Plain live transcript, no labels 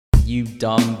you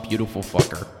dumb, beautiful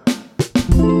fucker.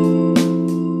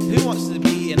 Who wants to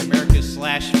be in America's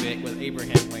slash fic with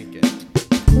Abraham Lincoln?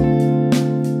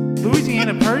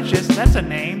 Louisiana Purchase, that's a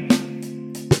name.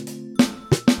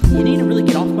 You need to really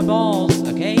get off my balls,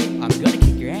 okay? I'm gonna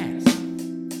kick your ass.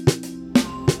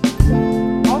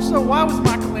 Also, why was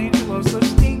Michelangelo so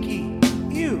stinky?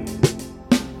 Ew.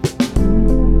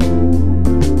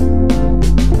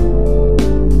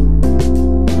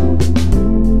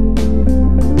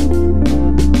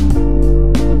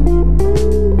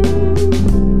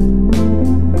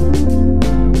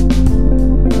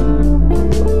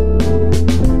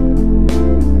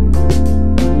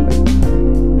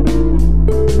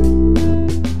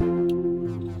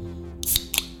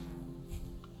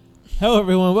 Hello,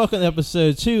 everyone. Welcome to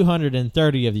episode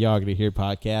 230 of the Arguably Here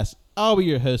podcast. I'll be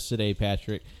your host today,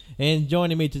 Patrick. And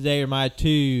joining me today are my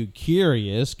two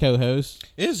curious co-hosts.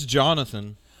 It's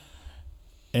Jonathan.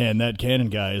 And that Cannon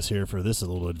guy is here for this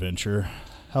little adventure.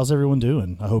 How's everyone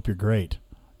doing? I hope you're great.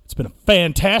 It's been a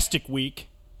fantastic week,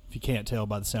 if you can't tell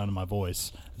by the sound of my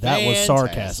voice. That was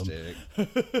sarcasm.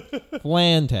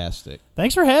 Fantastic.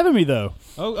 Thanks for having me, though.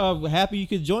 Happy you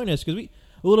could join us, because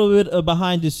a little bit of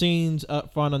behind the scenes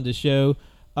up front on the show.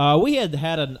 We had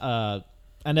an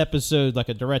episode, like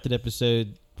a directed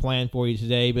episode, planned for you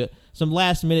today, but some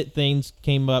last minute things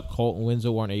came up. Colt and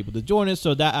Winslow weren't able to join us,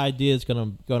 so that idea is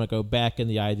gonna go back in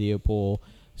the idea pool.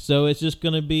 So it's just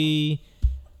gonna be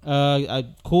a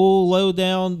cool low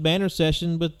down banner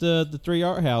session with the three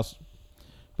Art House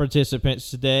participants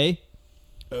today.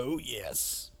 Oh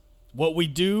yes. What we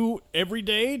do every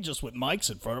day, just with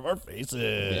mics in front of our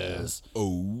faces. Yeah.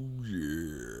 Oh,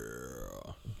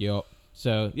 yeah. Yep.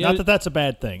 So, yeah. Not that that's a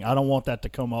bad thing. I don't want that to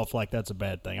come off like that's a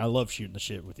bad thing. I love shooting the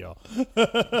shit with y'all.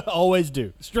 Always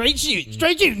do. Straight shooting.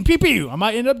 Straight shooting. Pew pew. I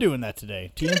might end up doing that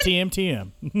today.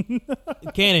 TM.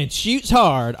 Cannon shoots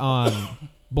hard on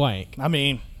blank. I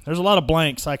mean, there's a lot of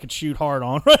blanks I could shoot hard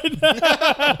on right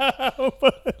now.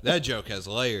 That joke has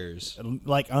layers.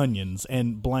 Like onions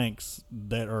and blanks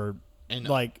that are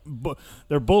like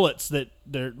they're bullets that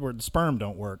where the sperm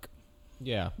don't work.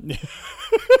 Yeah.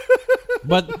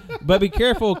 but be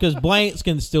careful, because blanks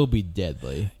can still be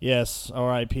deadly. Yes.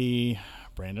 R.I.P.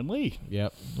 Brandon Lee.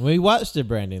 Yep. We watched the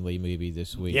Brandon Lee movie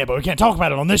this week. Yeah, but we can't talk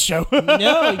about it on this show.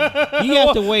 No, you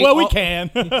have to wait. Well, we can.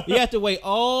 You have to wait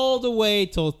all the way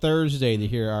till Thursday to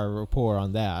hear our report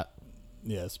on that.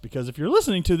 Yes, because if you're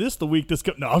listening to this the week this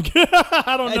no, I'm kidding.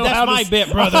 I don't know. That's my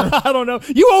bit, brother. I don't know.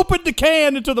 You opened the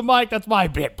can into the mic. That's my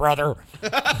bit, brother.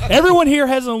 Everyone here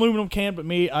has an aluminum can, but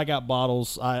me, I got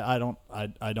bottles. I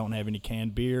don't have any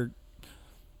canned beer.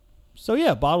 So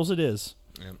yeah, bottles it is.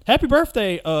 Yep. Happy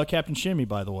birthday, Captain Shimmy,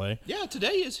 by the way. Yeah,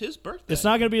 today is his birthday. It's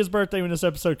not going to be his birthday when this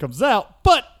episode comes out,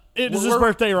 but it is his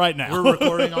birthday right now. We're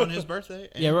recording on his birthday.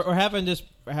 Yeah, we're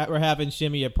having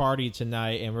Shimmy a party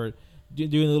tonight, and we're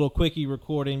doing a little quickie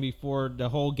recording before the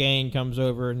whole gang comes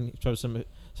over and show some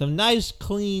nice,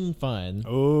 clean fun.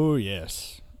 Oh,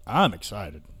 yes. I'm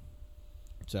excited.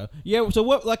 So, yeah, so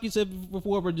what, like you said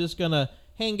before, we're just going to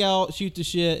hang out, shoot the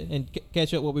shit, and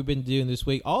catch up what we've been doing this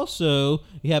week. Also,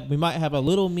 we might have a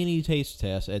little mini taste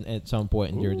test at some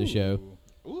point during the show.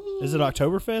 Ooh. Is it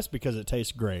Oktoberfest? Because it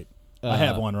tastes great. I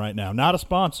have one right now. Not a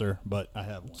sponsor, but I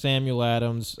have one. Samuel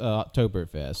Adams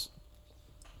Oktoberfest.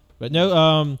 But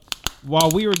no,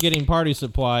 while we were getting party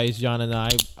supplies, John and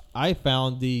I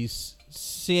found these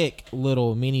sick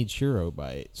little mini churro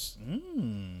bites.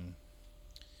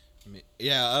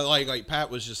 Yeah, like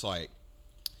Pat was just like,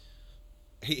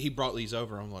 he brought these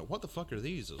over. I'm like, what the fuck are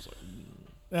these? I was like,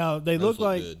 now they look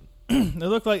like they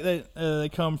look like they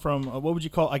come from what would you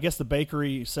call? I guess the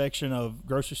bakery section of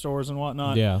grocery stores and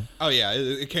whatnot. Yeah. Oh yeah,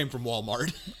 it came from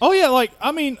Walmart. Oh yeah, like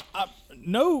I mean,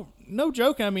 no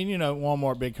joking. I mean,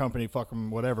 Walmart, big company, fuck them,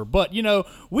 whatever. But we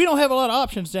don't have a lot of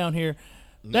options down here.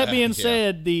 That being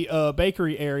said, the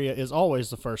bakery area is always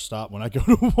the first stop when I go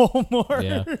to Walmart.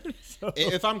 Yeah. So,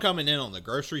 if I'm coming in on the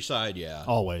grocery side, yeah,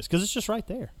 always, because it's just right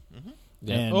there. Mm-hmm.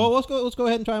 Yeah. Let's go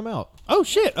ahead and try them out. Oh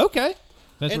shit! Okay.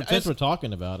 Since we're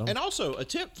talking about them, and also a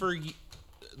tip for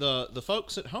the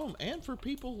folks at home and for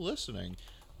people listening.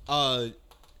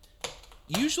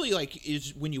 Usually, like,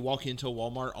 is when you walk into a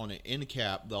Walmart on an end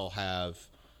cap, they'll have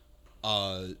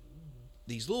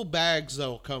these little bags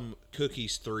that'll come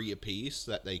cookies 3 a piece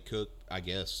that they cook, I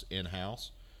guess, in house,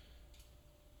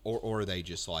 or they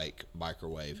just like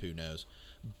microwave. Who knows?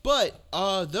 But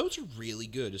those are really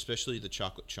good, especially the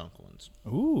chocolate chunk ones.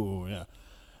 Ooh, yeah.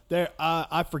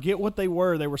 I forget what they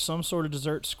were. They were some sort of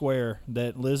dessert square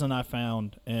that Liz and I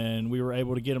found, and we were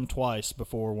able to get them twice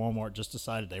before Walmart just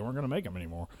decided they weren't going to make them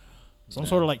anymore. Some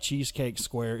sort of like cheesecake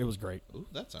square. It was great. Ooh,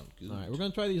 that sounds good. All right, we're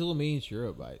gonna try these little mini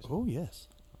churro bites. Oh yes.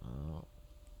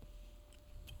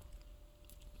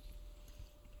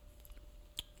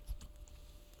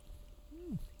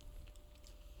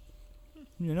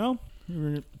 You know,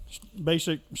 your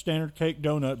basic standard cake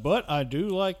donut, but I do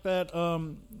like that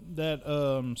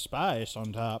spice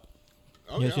on top.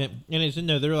 Oh, Yes, yeah. and it's in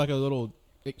there. They're like a little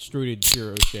extruded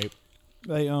churro shape.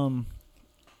 They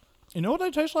you know what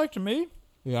they taste like to me?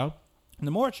 Yeah. And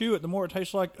the more I chew it, the more it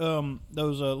tastes like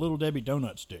those Little Debbie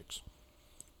donut sticks.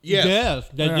 Yes.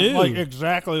 they Yeah, do. like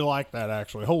exactly like that.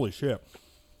 Actually, holy shit,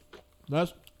 These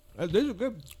are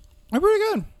good. they're pretty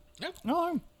good. Yeah.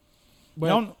 No,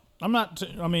 Well- I'm not.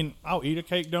 I mean, I'll eat a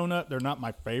cake donut. They're not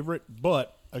my favorite,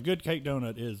 but a good cake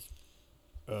donut is.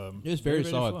 It's very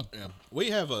solid. fun. Yeah.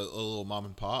 We have a little mom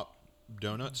and pop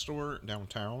donut store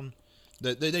downtown.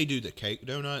 They do the cake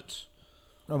donuts.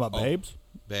 What about Babes?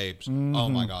 Babes. Oh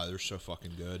Mm-hmm. my God, they're so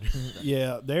fucking good.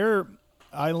 Yeah,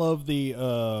 I love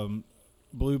the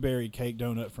blueberry cake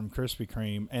donut from Krispy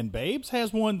Kreme, and Babes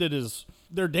has one that is.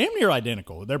 They're damn near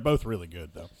identical. They're both really good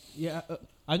though. Yeah,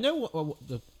 I know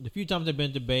the few times I've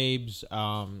been to Babes,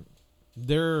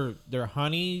 their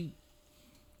honey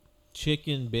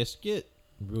chicken biscuit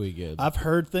really good. I've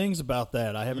heard things about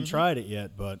that. I haven't tried it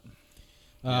yet, but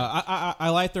I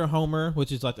like their Homer,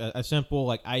 which is like a simple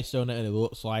like ice donut, and it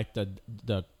looks like the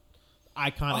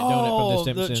iconic donut from The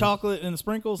Simpsons. the chocolate and the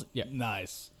sprinkles. Yeah.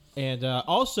 Nice. And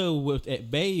also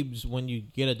at Babes, when you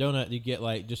get a donut, you get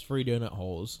like just free donut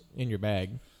holes in your bag.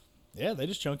 Yeah, they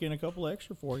just chunk in a couple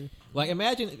extra for you. Like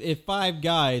imagine if Five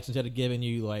Guys, instead of giving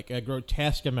you like a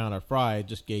grotesque amount of fries,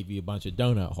 just gave you a bunch of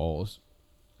donut holes.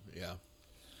 Yeah.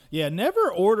 Yeah,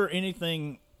 never order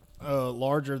anything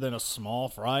larger than a small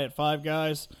fry at Five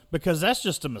Guys because that's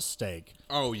just a mistake.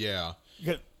 Oh yeah.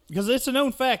 Because it's a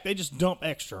known fact they just dump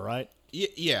extra, right?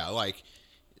 Yeah, like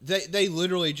they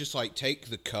literally just like take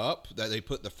the cup that they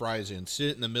put the fries in, sit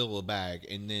it in the middle of the bag,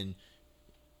 and then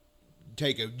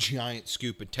take a giant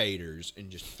scoop of taters and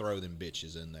just throw them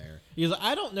bitches in there. Because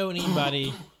I don't know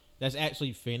anybody that's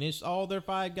actually finished all their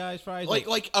Five Guys fries.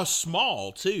 Like a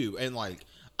small too, and like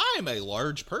I am a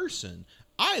large person.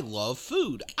 I love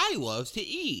food. I love to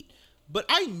eat. But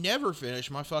I never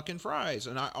finish my fucking fries,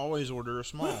 and I always order a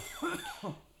small.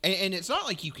 and it's not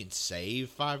like you can save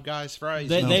Five Guys fries.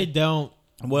 they don't.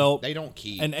 Well, They don't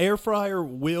keep. an air fryer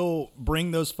will bring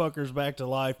those fuckers back to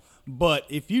life, but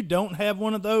if you don't have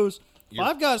one of those,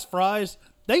 Five Guys fries,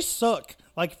 they suck.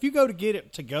 Like if you go to get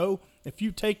it to go, if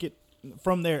you take it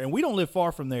from there, and we don't live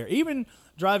far from there, even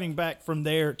driving back from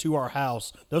there to our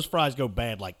house, those fries go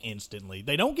bad like instantly.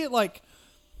 They don't get like,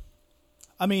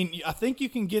 I mean, I think you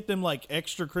can get them like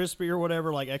extra crispy or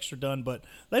whatever, like extra done, but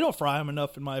they don't fry them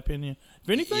enough in my opinion. If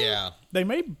anything, Yeah. they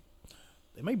may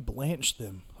blanch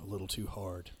them a little too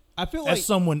hard. I feel like As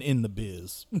someone in the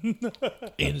biz.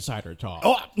 insider talk.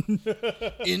 Oh,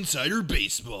 Insider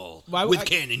Baseball Well, with I-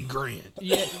 Cannon Grant.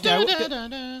 Yeah,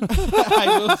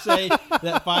 I will say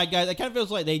that Five Guys. It kind of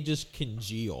feels like they just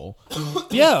congeal.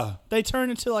 yeah. They turn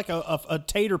into like a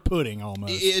tater pudding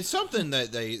almost. It's something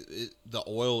that the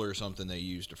oil or something they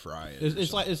use to fry it.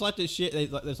 It's like this shit.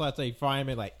 It's like they fry them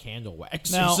in like candle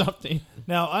wax Now- or something.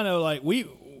 Now, I know like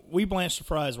we blanch the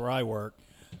fries where I work.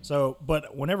 So,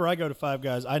 but whenever I go to Five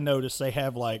Guys, I notice they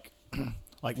have like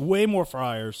like way more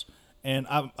fryers. And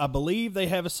I believe they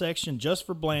have a section just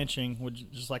for blanching, which is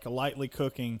just like a lightly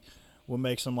cooking will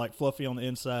make them like fluffy on the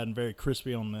inside and very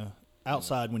crispy on the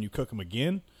outside when you cook them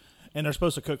again. And they're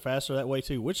supposed to cook faster that way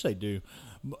too, which they do.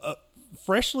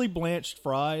 Freshly blanched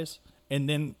fries and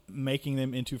then making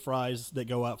them into fries that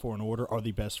go out for an order are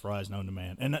the best fries known to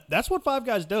man. And that's what Five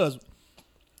Guys does.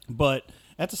 But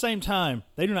at the same time,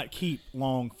 they do not keep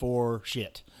long for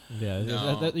shit. Yeah,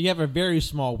 No. you have a very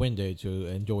small window to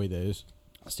enjoy those.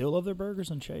 I still love their burgers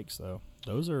and shakes, though.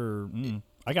 Those are.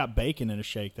 I got bacon in a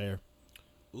shake there.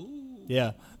 Ooh.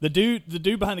 Yeah, the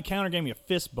dude behind the counter gave me a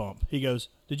fist bump. He goes,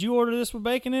 "Did you order this with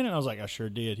bacon in it?" I was like, "I sure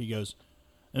did." He goes,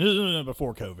 and this is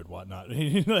before COVID, whatnot.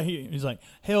 He's like,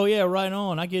 "Hell yeah, right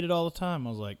on! I get it all the time." I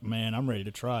was like, "Man, I'm ready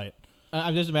to try it."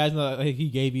 I'm just imagining like he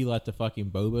gave you like the fucking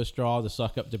boba straw to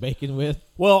suck up the bacon with.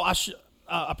 Well,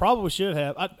 I probably should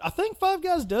have. I think Five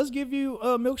Guys does give you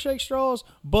milkshake straws,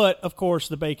 but of course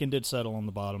the bacon did settle on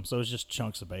the bottom, so it's just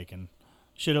chunks of bacon.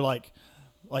 Should have like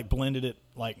blended it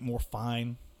like more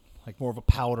fine, like more of a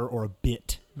powder or a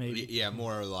bit maybe. Yeah,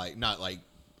 more like not like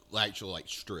actual like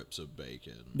strips of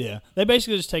bacon. Yeah, they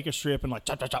basically just take a strip and like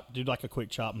chop, chop, chop, do like a quick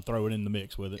chop and throw it in the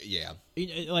mix with it. Yeah.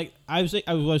 You know, like I was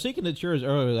thinking of churros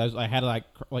earlier. I had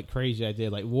like crazy idea.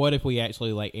 Like, what if we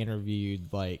actually like interviewed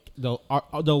like the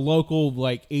local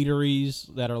like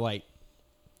eateries that are like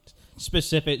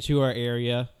specific to our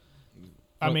area.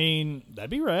 I mean, that'd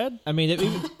be rad. I mean,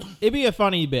 it'd be a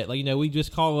funny bit. Like, we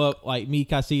just call up, like, Mi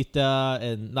Casita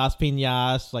and Las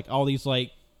Piñas, like, all these,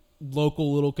 like,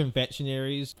 local little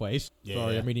confectionaries place. Yeah.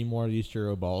 Sorry, I'm eating more of these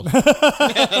churro balls.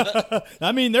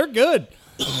 I mean, they're good.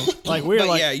 Like, we're But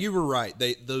like, yeah, you were right.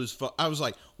 I was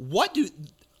like, what do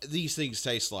these things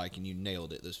taste like? And you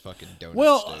nailed it. Those fucking donut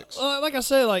well, sticks. like I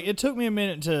said, like it took me a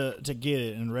minute to get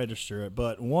it and register it,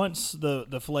 but once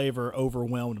the flavor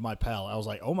overwhelmed my palate, I was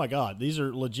like, oh my god, these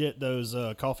are legit those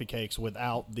coffee cakes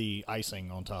without the icing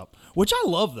on top, which I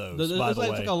love those. By It's the way,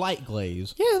 like a light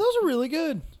glaze. yeah, those are really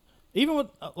good. Even with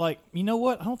like, you know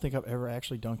what? I don't think I've ever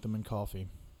actually dunked them in coffee.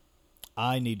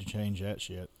 I need to change that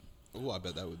shit. Oh, I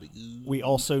bet that would be good. We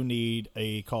also need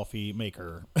a coffee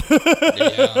maker.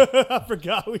 Yeah. I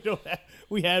forgot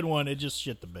we had one. It just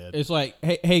shit the bed. It's like,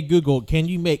 hey Google, can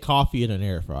you make coffee in an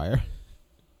air fryer?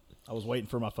 I was waiting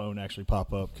for my phone to actually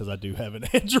pop up because I do have an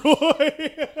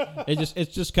Android.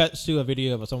 It just cuts to a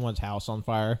video of someone's house on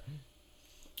fire.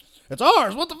 It's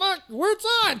ours. What the fuck? We're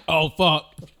inside. Oh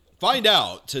fuck! Find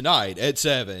out tonight at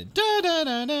 7. Da, da,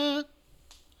 da, da.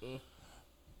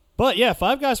 But yeah,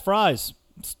 Five Guys fries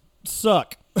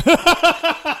suck.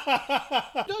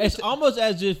 It's almost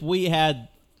as if we had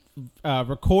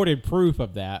recorded proof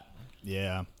of that.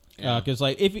 Yeah. Because,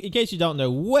 like, in case you don't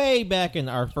know, way back in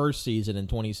our first season in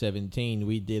 2017,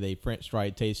 we did a French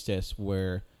fry taste test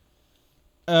where,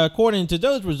 according to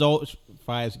those results,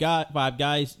 Five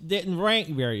Guys didn't rank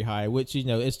very high, which,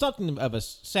 is something of a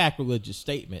sacrilegious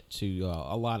statement to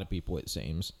a lot of people, it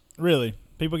seems. Really?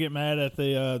 People get mad at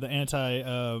the anti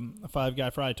Five Guy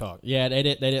fry talk. Yeah, they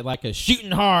did like a shooting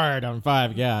hard on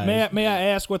Five Guys. May I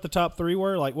ask what the top three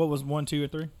were? Like, what was 1, 2, or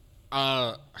 3?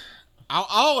 All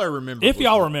I remember. If was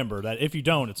y'all remember that. If you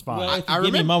don't, it's fine. Well, if you I give me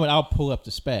a remember- moment, I'll pull up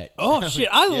the spec. Oh shit!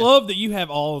 I love that you have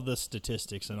all of the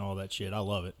statistics and all that shit. I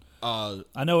love it.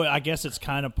 I know. I guess it's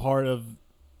kind of part of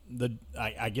the,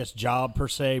 I guess, job per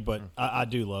se, but I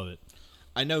do love it.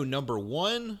 I know number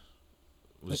 1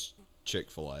 was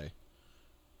Chick-fil-A.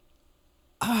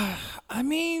 I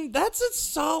mean, that's a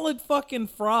solid fucking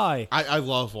fry. I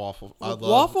love waffle. I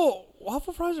love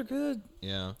Waffle fries are good.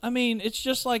 Yeah. I mean, it's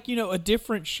just like, a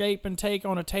different shape and take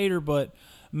on a tater, but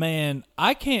man,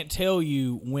 I can't tell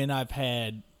you when I've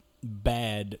had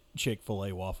bad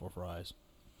Chick-fil-A waffle fries.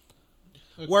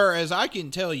 Whereas I can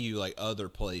tell you, like, other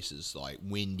places like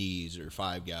Wendy's or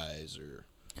Five Guys or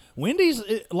Wendy's,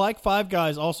 like Five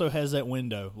Guys, also has that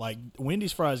window. Like,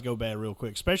 Wendy's fries go bad real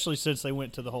quick, especially since they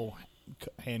went to the whole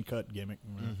hand-cut gimmick.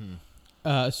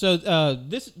 So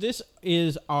this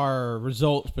is our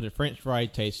results for the French fry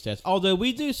taste test. Although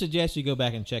we do suggest you go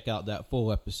back and check out that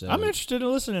full episode. I'm interested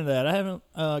in listening to that. I haven't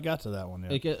got to that one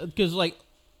yet. Because, like,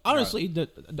 honestly,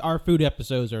 our food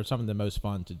episodes are some of the most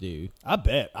fun to do. I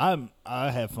bet. I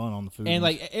have fun on the food. And,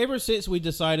 ones. like, ever since we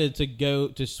decided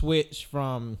to switch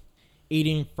from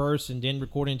eating first and then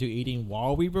recording to eating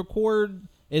while we record,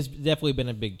 it's definitely been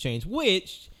a big change,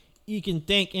 which you can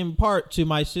thank in part to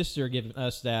my sister giving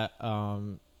us that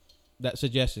that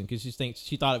suggestion, because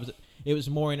she thought it was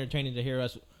more entertaining to hear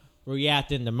us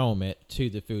react in the moment to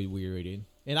the food we were eating.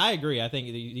 And I agree. I think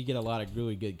you get a lot of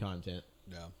really good content.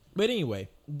 yeah. But anyway,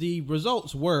 the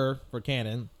results were for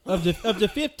Cannon of the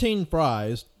 15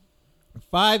 fries,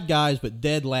 Five Guys but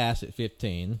dead last at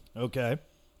 15. Okay.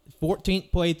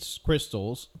 14th place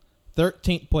Crystals,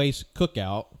 13th place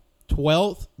Cookout,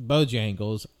 12th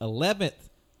Bojangles, 11th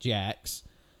Jack's,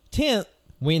 10th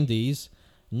Wendy's,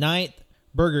 9th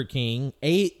Burger King,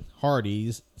 8th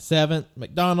Hardee's, 7th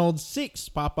McDonald's, 6th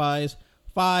Popeyes,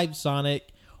 5 Sonic,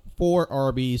 4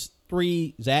 Arby's,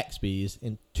 3 Zaxby's,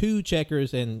 and 2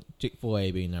 Checkers, and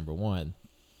Chick-fil-A being number 1.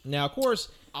 Now, of course,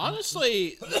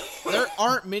 Honestly, there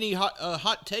aren't many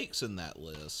hot takes in that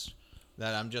list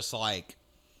that I'm just like,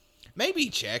 maybe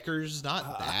Checkers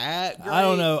not that great. I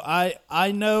don't know.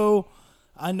 I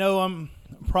know I'm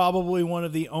probably one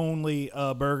of the only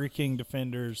Burger King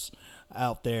defenders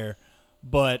out there,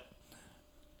 but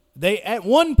they at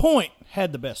one point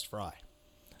had the best fry.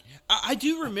 I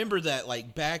do remember that,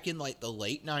 like, back in, like, the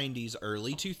late 90s,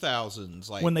 early 2000s.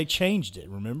 Like, When they changed it,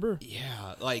 remember?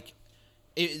 yeah, like,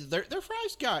 their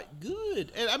fries got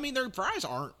good. And, I mean, their fries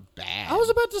aren't bad. I was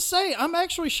about to say, I'm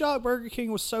actually shocked Burger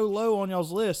King was so low on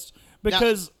y'all's list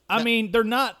because, I mean, they're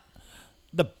not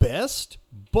the best,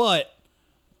 but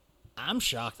I'm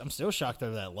shocked. I'm still shocked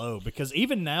they're that low because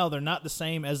even now they're not the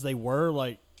same as they were,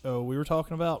 like we were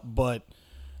talking about, but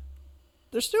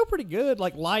they're still pretty good.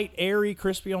 Like light, airy,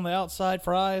 crispy on the outside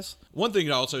fries. One thing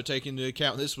to also take into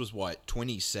account, this was, what,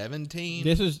 2017?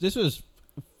 this was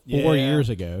 4 years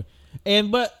ago.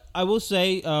 But I will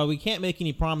say we can't make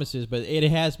any promises, but it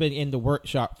has been in the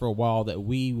workshop for a while that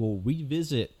we will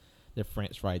revisit the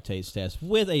French fry taste test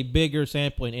with a bigger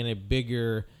sampling and a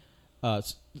bigger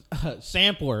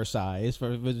sampler size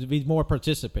for be more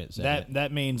participants. In it.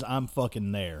 That means I'm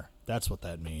fucking there. That's what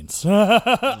that means.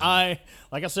 Like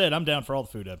I said, I'm down for all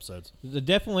the food episodes.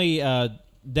 Definitely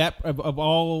that of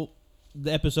all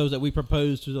the episodes that we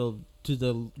proposed to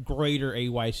the greater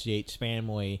AYCH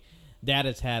family, that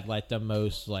has had like the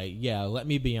most like let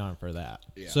me be on for that.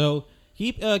 Yeah. So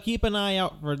keep an eye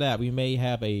out for that. We may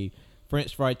have a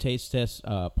French fry taste test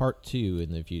part 2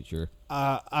 in the future.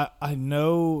 I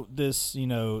know this,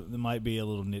 it might be a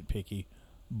little nitpicky,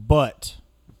 but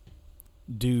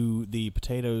do the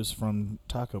potatoes from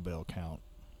Taco Bell count?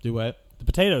 Do what? The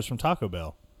potatoes from Taco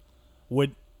Bell,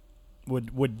 would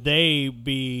they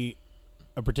be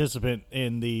a participant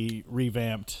in the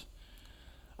revamped?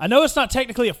 I know it's not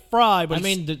technically a fry, but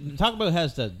the Taco Bell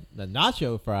has the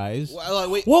nacho fries.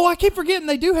 well, I keep forgetting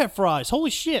they do have fries.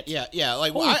 Holy shit! Yeah.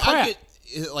 Like Holy I crap. get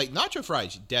like nacho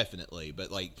fries definitely,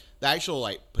 but like the actual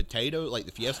like potato, like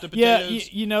the Fiesta Yeah,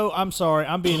 potatoes. I'm sorry,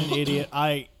 I'm being an idiot.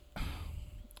 I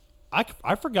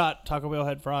forgot Taco Bell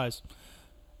had fries,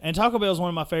 and Taco Bell is one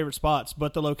of my favorite spots.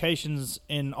 But the locations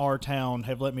in our town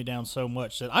have let me down so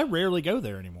much that I rarely go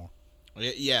there anymore.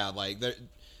 Yeah, like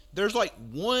there's like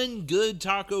one good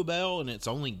Taco Bell, and it's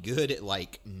only good at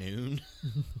like noon.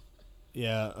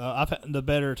 Yeah, I've had the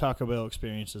better Taco Bell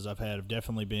experiences I've had have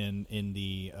definitely been in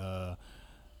the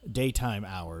daytime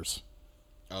hours.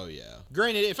 Oh yeah.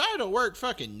 Granted, if I had to work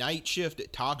fucking night shift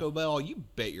at Taco Bell, you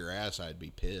bet your ass I'd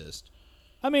be pissed.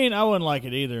 I mean, I wouldn't like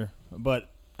it either, but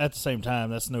at the same time,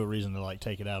 that's no reason to like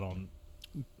take it out on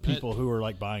people who are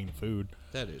like buying the food.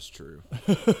 That is true.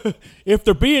 If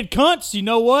they're being cunts, you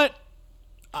know what?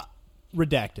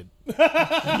 Redacted.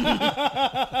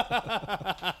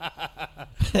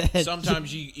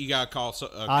 Sometimes you gotta call.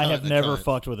 I have never cunt.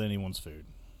 fucked with anyone's food.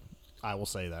 I will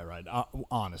say that right.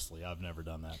 Honestly, I've never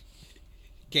done that.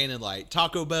 Cannon like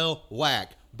Taco Bell,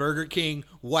 whack. Burger King,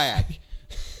 whack.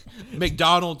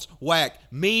 McDonald's, whack.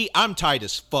 Me, I'm tight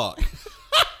as fuck.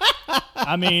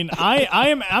 I mean,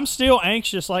 I'm still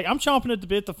anxious. Like, I'm chomping at the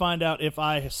bit to find out if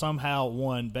I somehow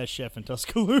won Best Chef in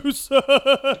Tuscaloosa.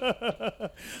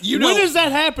 When is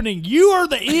that happening? You are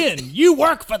the in. You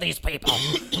work for these people.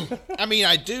 I mean,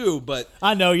 I do, but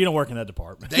I know you don't work in that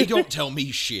department. they don't tell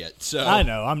me shit. So I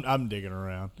know. I'm digging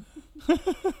around.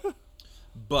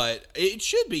 But it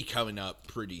should be coming up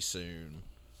pretty soon.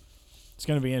 It's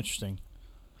going to be interesting.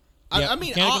 I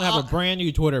mean, Cannon can have a brand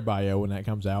new Twitter bio when that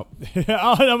comes out.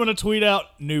 I'm going to tweet out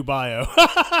new bio.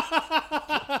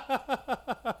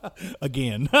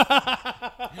 Again.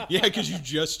 yeah, because you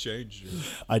just changed it.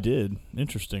 I did.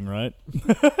 Interesting, right?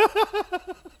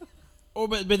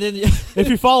 But then If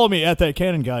you follow me at that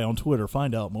Cannon guy on Twitter,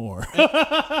 find out more.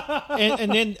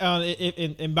 and then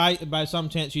and by some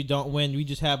chance you don't win, we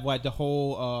just have like the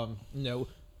whole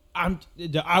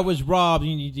I was robbed.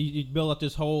 You build up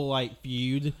this whole like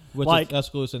feud with Like, the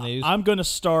Tuscaloosa News. I'm going to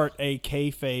start a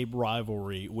kayfabe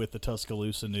rivalry with the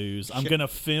Tuscaloosa News. I'm going to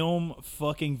film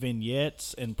fucking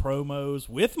vignettes and promos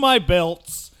with my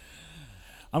belts.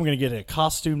 I'm going to get a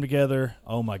costume together.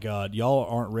 Oh, my God. Y'all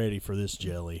aren't ready for this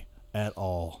jelly at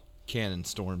all. Cannon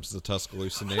storms the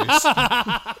Tuscaloosa News.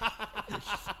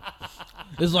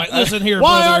 It's like, listen here,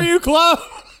 Why brother. are you close?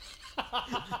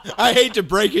 I hate to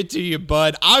break it to you,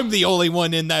 bud. I'm the only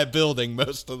one in that building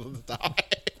most of the time.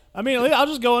 I mean, I'll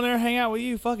just go in there and hang out with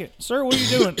you. Fuck it. Sir, what are you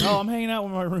doing? Oh, I'm hanging out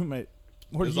with my roommate.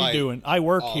 What are It's you like, doing? I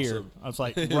work awesome. here. I was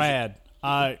like, rad.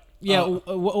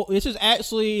 This is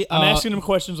actually I'm asking him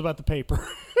questions about the paper.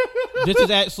 this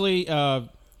is actually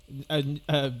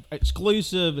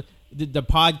exclusive the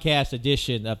podcast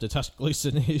edition of the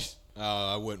Tuscaloosa News.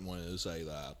 I wouldn't want to say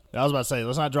that. I was about to say,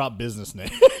 let's not drop business name.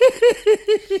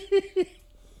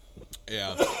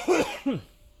 Yeah.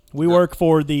 We work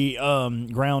for the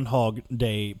Groundhog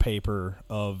Day paper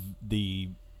of the...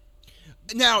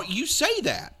 Now, you say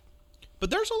that, but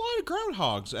there's a lot of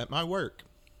groundhogs at my work.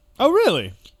 Oh,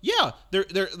 really? Yeah,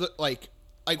 they're like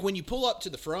when you pull up to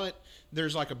the front,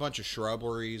 there's like a bunch of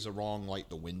shrubberies along like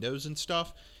the windows and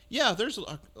stuff. Yeah,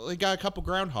 they got a couple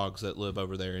groundhogs that live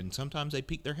over there, and sometimes they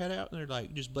peek their head out and they're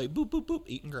like just like boop boop boop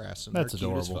eating grass, and That's they're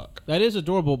cute as adorable. fuck. That is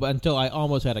adorable, but until I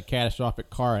almost had a catastrophic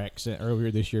car accident earlier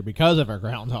this year because of a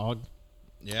groundhog.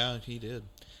 Yeah, he did.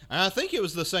 And I think it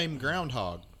was the same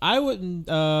groundhog. I wouldn't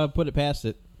put it past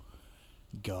it.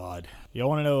 God. Y'all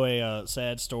want to know a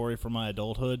sad story from my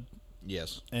adulthood?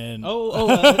 Yes. And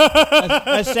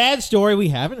a sad story we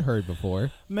haven't heard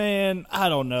before. man, I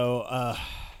don't know.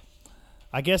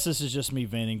 I guess this is just me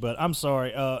venting, but I'm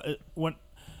sorry. When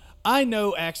I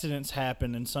know accidents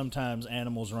happen, and sometimes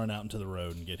animals run out into the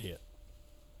road and get hit.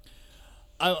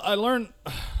 I learned,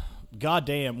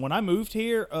 goddamn, when I moved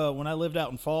here, when I lived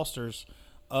out in Foster's,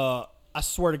 I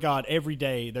swear to God, every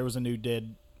day there was a new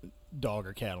dead dog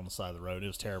or cat on the side of the road. It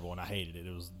was terrible, and I hated it.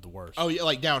 It was the worst. Oh yeah,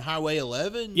 like down Highway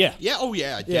 11. Yeah. Yeah. Oh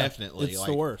yeah, definitely. It's like,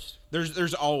 the worst.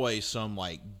 There's always some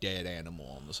like dead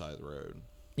animal on the side of the road.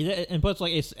 Yeah, and plus,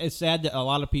 like it's sad that a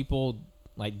lot of people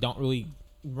like don't really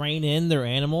rein in their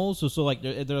animals, so like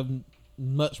they're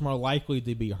much more likely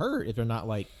to be hurt if they're not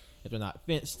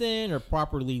fenced in or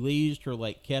properly leashed or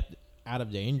like kept out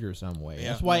of danger some way. Yeah.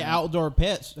 That's why outdoor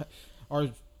pets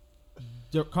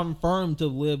they're confirmed to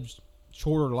live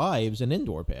shorter lives than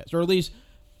indoor pets, or at least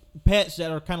pets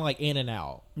that are kind of like in and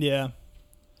out. Yeah.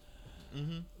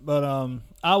 But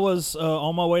I was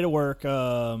on my way to work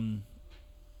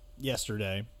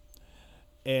yesterday,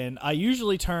 and I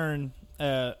usually turn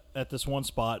at this one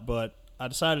spot, but I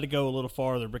decided to go a little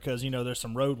farther because, there's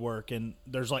some road work and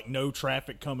there's like no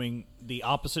traffic coming the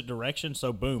opposite direction.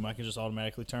 So boom, I can just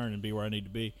automatically turn and be where I need to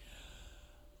be.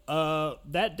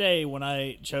 That day when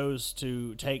I chose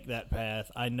to take that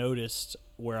path, I noticed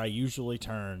where I usually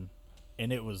turn,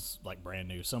 and it was like brand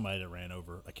new. Somebody that ran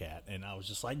over a cat, and I was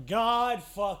just like, God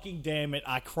fucking damn it.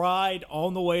 I cried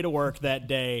on the way to work that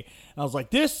day. And I was like,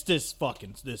 this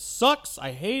sucks.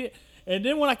 I hate it. And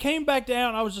then when I came back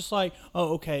down, I was just like,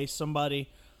 oh, okay, somebody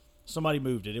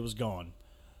moved it. It was gone.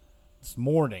 This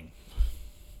morning,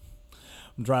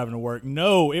 I'm driving to work.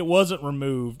 No, it wasn't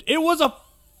removed. It was a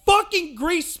fucking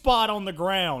grease spot on the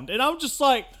ground. And I'm just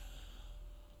like,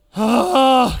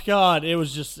 oh, God.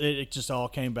 It just all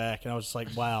came back. And I was just like,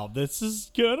 wow, this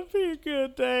is going to be a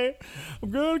good day.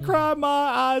 I'm going to cry my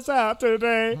eyes out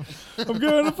today. I'm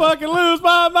going to fucking lose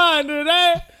my mind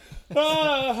today.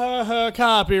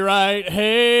 Copyright.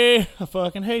 Hey, I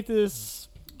fucking hate this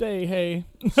day. Hey.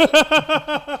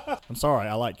 I'm sorry.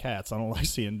 I like cats. I don't like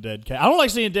seeing dead cats. I don't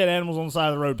like seeing dead animals on the side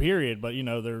of the road, period. But,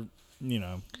 they're,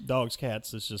 dogs,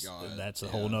 cats, it's just, that's a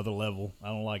whole nother level. I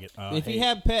don't like it. If you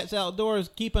have pets outdoors,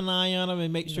 keep an eye on them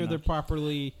and make sure they're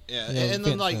properly. Yeah, and then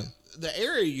then like the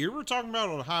area you were talking about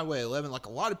on Highway 11, like a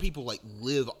lot of people like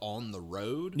live on the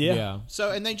road. Yeah.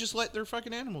 So, and they just let their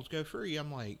fucking animals go free.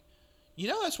 I'm like,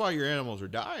 that's why your animals are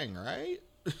dying, right?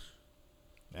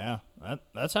 Yeah,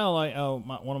 that's how like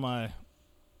one of my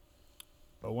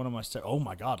oh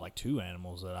my God, like two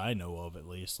animals that I know of at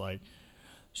least. Like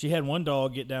she had one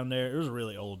dog get down there. It was a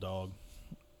really old dog,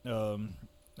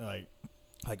 like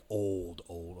old,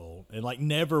 and like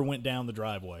never went down the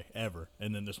driveway ever.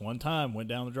 And then this one time went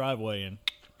down the driveway, and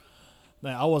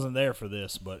now I wasn't there for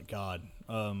this, but God,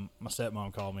 my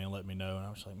stepmom called me and let me know, and I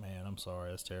was like, man, I'm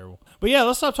sorry, that's terrible. But yeah,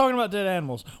 let's stop talking about dead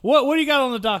animals. What do you got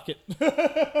on the docket?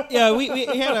 Yeah, we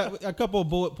had a couple of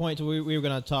bullet points we were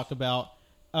going to talk about.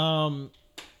 One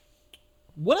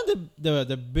of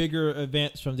the bigger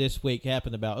events from this week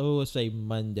happened about, let's say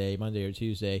Monday or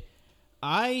Tuesday.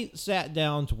 I sat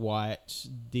down to watch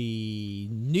the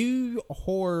new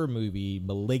horror movie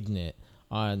Malignant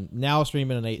now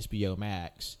streaming on HBO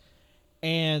Max.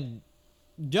 And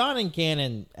John and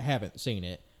Cannon haven't seen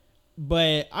it,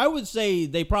 but I would say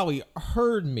they probably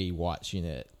heard me watching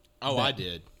it. Oh, I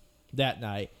did. That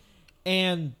night.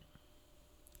 And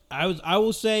I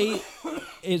will say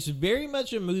it's very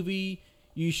much a movie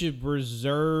you should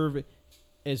reserve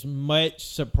as much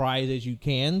surprise as you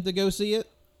can to go see it.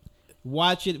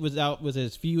 Watch it with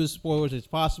as few spoilers as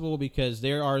possible, because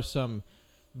there are some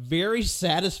very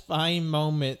satisfying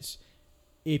moments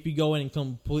if you go in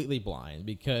completely blind,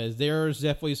 because there's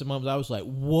definitely some moments I was like,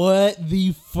 what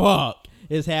the fuck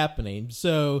is happening?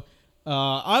 So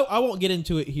I won't get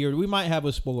into it here. We might have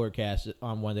a spoiler cast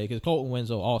on one day, because Colton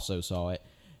Winslow also saw it.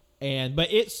 But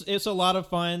it's a lot of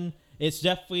fun. It's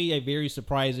definitely a very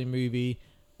surprising movie.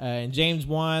 And James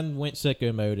Wan went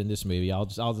sicko mode in this movie. I'll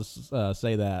just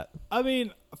say that. I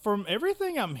mean, from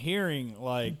everything I'm hearing,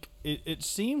 like it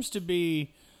seems to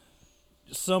be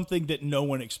something that no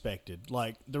one expected.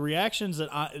 Like the reactions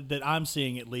that I'm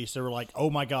seeing, at least, they were like, "Oh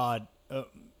my God!"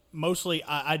 Mostly,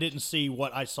 I didn't see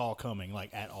what I saw coming,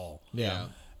 like at all. Yeah.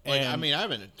 Like, I mean, I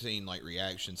haven't seen like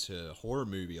reactions to a horror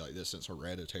movie like this since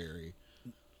Hereditary.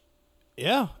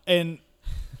 Yeah, and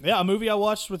a movie I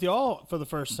watched with y'all for the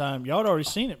first time. Y'all had already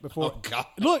seen it before. Oh God!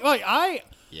 Look, like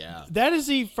yeah, that is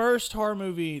the first horror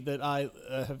movie that I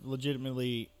have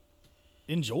legitimately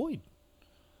enjoyed.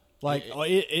 Like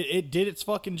it did its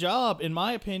fucking job, in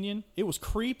my opinion. It was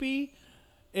creepy,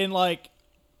 and like,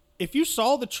 if you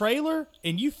saw the trailer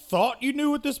and you thought you knew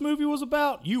what this movie was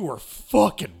about, you were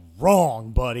fucking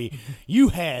wrong, buddy. You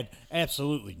had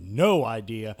absolutely no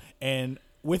idea. And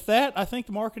with that, I think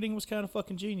the marketing was kind of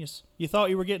fucking genius. You thought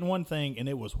you were getting one thing, and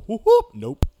it was whoop whoop.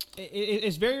 Nope.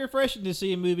 It's very refreshing to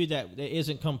see a movie that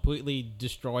isn't completely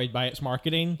destroyed by its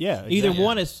marketing. Yeah, Either exactly.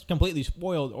 one is completely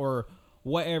spoiled, or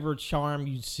whatever charm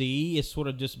you see is sort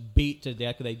of just beat to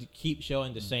death. They keep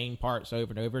showing the same parts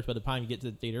over and over. So by the time you get to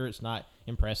the theater, it's not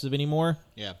impressive anymore.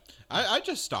 Yeah. I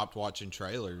just stopped watching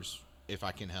trailers if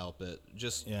I can help it.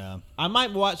 Just Yeah. I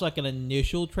might watch like an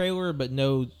initial trailer, but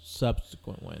no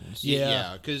subsequent ones.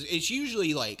 Yeah. because it's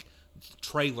usually like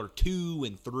trailer 2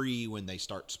 and 3 when they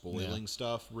start spoiling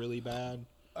stuff really bad.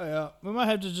 Yeah, we might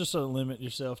have to just limit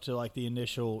yourself to like the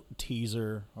initial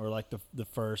teaser or like the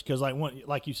first, because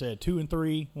like you said, 2 and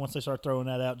 3. Once they start throwing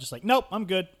that out, just like nope, I'm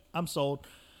good, I'm sold.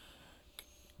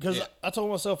 Because Yeah. I told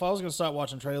myself I was going to start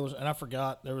watching trailers, and I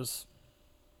forgot there was.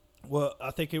 Well, I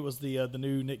think it was the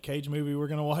new Nick Cage movie we're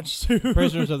going to watch soon.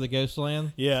 Prisoners of the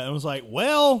Ghostland. Yeah, it was like,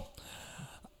 well,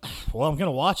 I'm going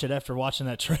to watch it after watching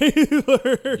that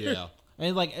trailer. Yeah.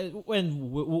 And like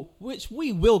which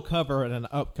we will cover in an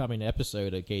upcoming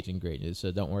episode of Cage and Greatness,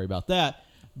 so don't worry about that.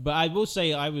 But I will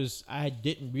say I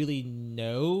didn't really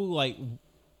know, like,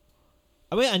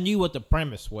 I mean, I knew what the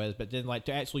premise was, but then like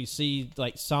to actually see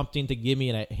like something to give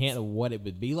me a hint of what it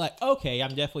would be like. Okay, I'm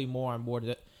definitely more on board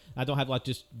with it. I don't have like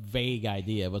just vague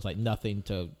idea. It was like nothing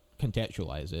to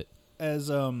contextualize it.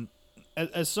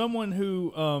 As someone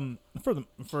who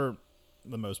for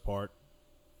the most part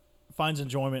finds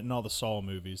enjoyment in all the Saw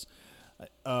movies,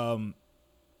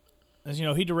 as you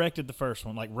know, he directed the first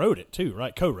one, like wrote it too,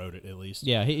 right? Co-wrote it at least.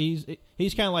 Yeah, he's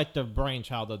kind of like the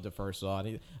brainchild of the first Saw.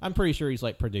 I'm pretty sure he's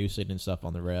like producing and stuff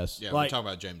on the rest. Yeah, Like- we're talking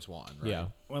about James Wan, right? Yeah.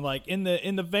 When like in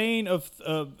the vein of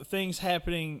things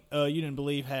happening you didn't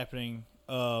believe happening,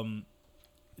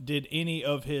 did any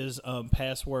of his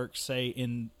past work, say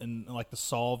in like the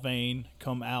Saw vein,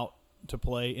 come out to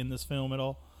play in this film at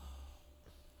all?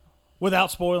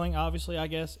 Without spoiling, obviously, I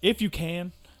guess, if you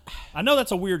can. I know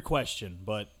that's a weird question,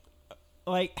 but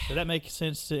Like, did that make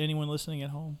sense to anyone listening at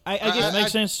home? I Does guess that make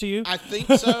sense to you? I think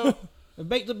so.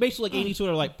 basically like any sort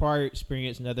of like prior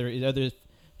experience in other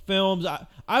films,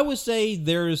 I would say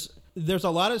there's a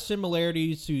lot of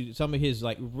similarities to some of his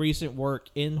like recent work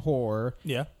in horror.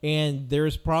 Yeah. And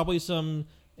there's definitely some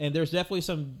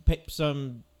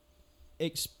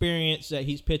experience that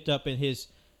he's picked up in his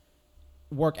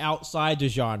work outside the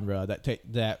genre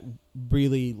that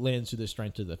really lends to the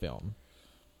strength of the film.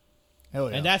 Hell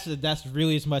yeah. And that's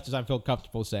really as much as I feel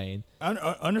comfortable saying.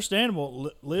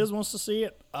 Understandable. Liz wants to see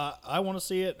it. I want to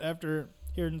see it after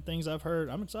hearing the things I've heard.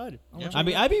 I'm excited. I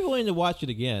mean, I'd be willing to watch it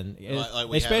again, Like we had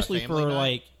a especially family for night?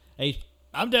 like a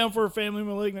I'm down for a family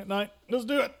malignant night. Let's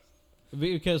do it.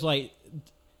 because like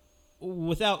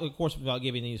without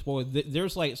giving any spoilers,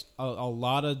 there's like a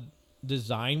lot of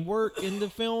design work in the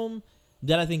film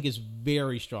that I think is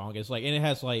very strong. It's like, and it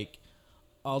has like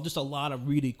just a lot of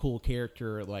really cool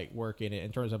character like work in it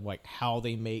in terms of like how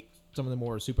they make some of the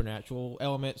more supernatural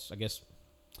elements. I guess,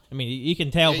 I mean, you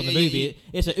can tell from the movie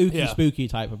it's an ooky spooky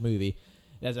type of movie.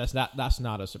 That's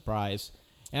not a surprise.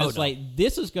 And it's like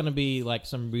this is going to be like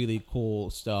some really cool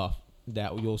stuff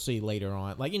that you'll see later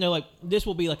on. Like, you know, like this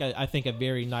will be like I think a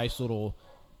very nice little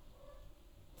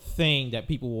thing that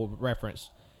people will reference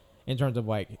in terms of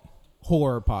like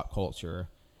horror pop culture.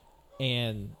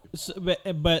 And but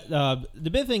the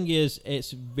big thing is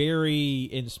it's very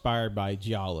inspired by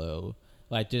Giallo.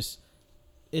 Like this,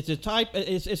 it's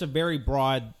a very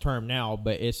broad term now,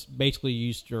 but it's basically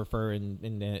used to refer in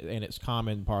its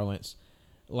common parlance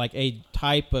like a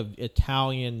type of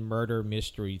Italian murder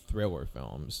mystery thriller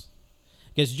films.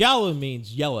 Because Giallo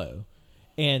means yellow,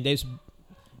 and it's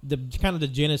the kind of the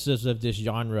genesis of this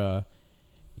genre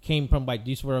came from like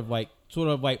these sort of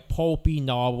like pulpy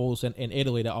novels in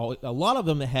Italy that a lot of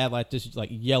them had like this like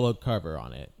yellow cover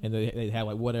on it, and they had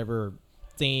like whatever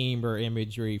theme or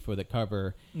imagery for the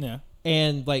cover. Yeah.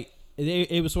 And like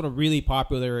it was sort of really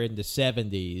popular in the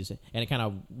 70s, and it kind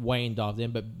of waned off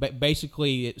then. But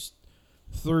basically, it's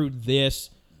through this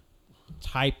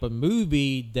type of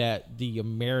movie that the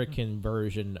American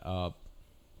version of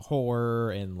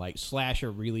horror and like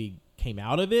slasher really came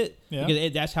out of it. Yeah.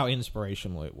 Because that's how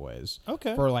inspirational it was.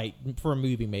 Okay. For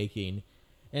movie making.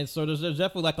 And so there's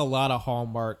definitely like a lot of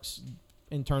hallmarks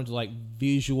in terms of like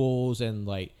visuals and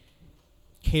like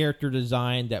character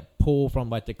design that pull from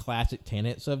like the classic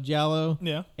tenets of Giallo.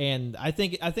 Yeah. And I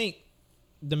think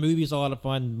the movie's a lot of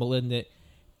fun, Malignant,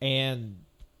 and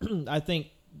I think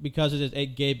because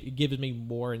it gives me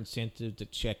more incentive to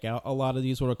check out a lot of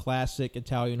these sort of classic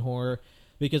Italian horror,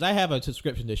 because I have a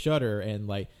subscription to Shudder, and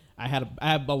like I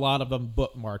have a lot of them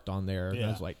bookmarked on there. And I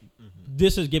was like,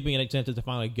 this is giving me an incentive to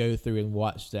finally go through and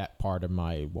watch that part of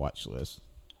my watch list.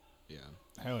 Yeah.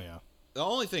 Hell yeah. The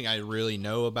only thing I really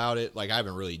know about it, like I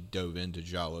haven't really dove into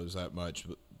giallos that much,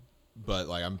 but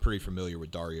like I'm pretty familiar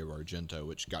with Dario Argento,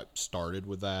 which got started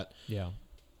with that. Yeah.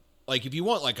 Like if you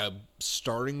want like a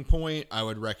starting point, I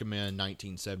would recommend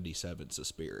 1977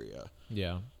 Suspiria.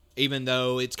 Yeah. Even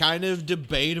though it's kind of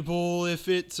debatable if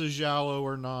it's a giallo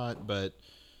or not, but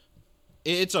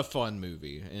it's a fun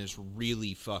movie and it's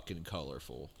really fucking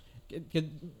colorful.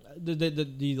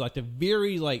 The like the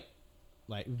very like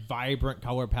vibrant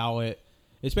color palette,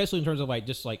 especially in terms of like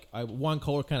just like one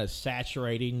color kind of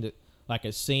saturating the, like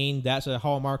a scene. That's a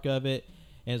hallmark of it,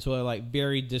 and so like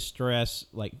very distressed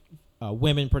like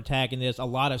women protagonists. A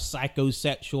lot of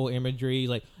psychosexual imagery,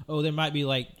 like there might be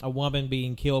like a woman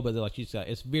being killed, but like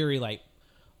it's very like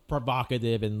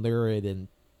provocative and lurid and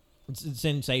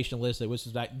sensationalistic, which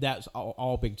is like that's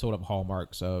all big sort of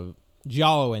hallmarks of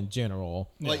giallo in general.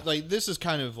 Like this is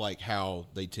kind of like how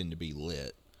they tend to be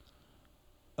lit.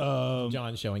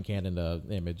 John showing Cannon the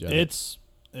image of it.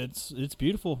 It's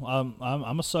beautiful.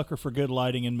 I'm a sucker for good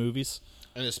lighting in movies,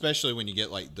 and especially when you get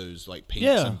like those like pinks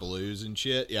Yeah. and blues and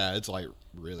shit. Yeah, it's like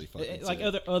really fucking like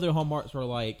sick. other hallmarks were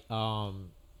like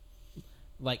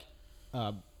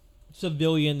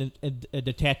civilian and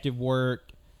detective work,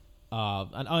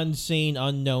 an unseen,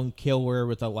 unknown killer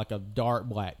with a dark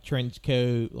black trench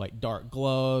coat, like dark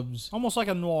gloves. almost like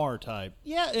a noir type.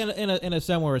 Yeah, in a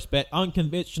similar respect,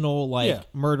 unconventional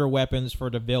murder weapons for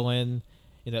the villain,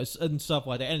 and stuff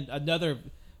like that. And another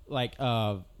like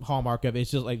hallmark of it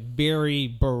is just like very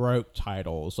Baroque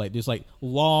titles, like just like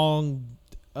long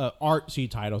artsy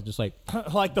titles, just like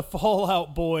Like the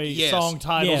Fallout Boy Yes. song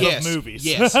titles Yes, of movies.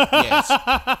 yes.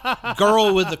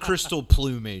 Girl with the crystal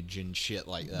plumage and shit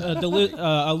like that.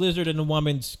 a lizard in a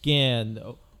woman's skin.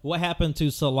 What happened to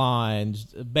Solange?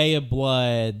 Bay of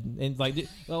Blood, and like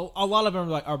a lot of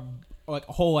them are like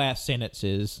whole ass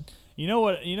sentences. You know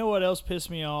what else pissed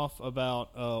me off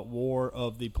about War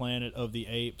of the Planet of the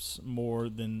Apes more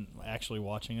than actually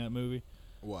watching that movie?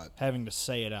 What? Having to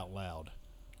say it out loud.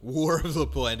 War of the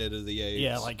Planet of the Apes.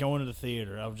 Yeah, like going to the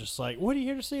theater. I was just like, "What are you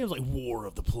here to see?" I was like, "War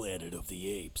of the Planet of the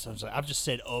Apes." I was like, I've just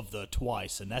said "of the"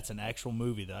 twice, and that's an actual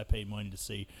movie that I paid money to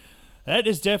see. That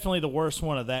is definitely the worst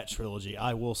one of that trilogy.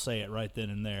 I will say it right then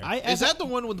and there. Is that the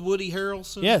one with Woody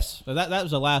Harrelson? Yes. So that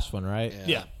was the last one, right?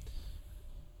 Yeah.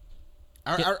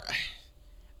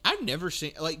 I've never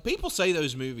seen, like, people say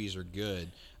those movies are good.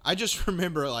 I just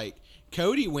remember, like,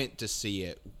 Cody went to see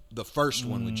it, the first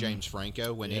one with James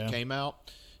Franco when Yeah. it came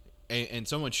out, and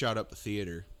someone shot up the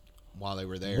theater while they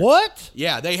were there. What?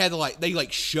 Yeah, they had to, they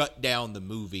shut down the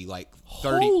movie, 30,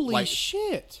 Holy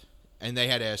shit. and they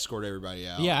had to escort everybody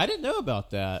out. Yeah, I didn't know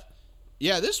about that.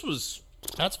 Yeah, this was,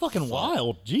 That's fucking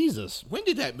wild. Jesus. when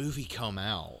did that movie come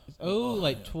out? Oh,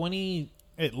 like 20,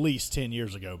 At least 10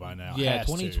 years ago by now. yeah, Has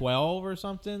to. 2012 or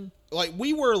something. Like,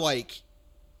 we were,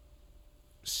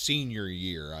 senior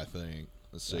year, I think.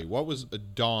 Let's see. What was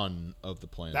Dawn of the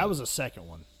Planet? That was the second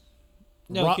one.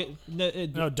 No, Ri- no,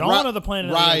 No, Dawn of the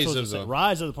Planet of the Rise Apes was of the the-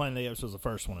 Rise of the Planet of the Apes was the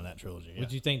first one in that trilogy. Yeah,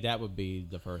 would you think that would be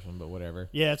the first one? But whatever.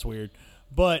 yeah it's weird.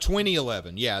 But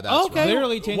 2011. Yeah, that's Okay. right.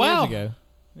 Literally 10 Wow. years ago.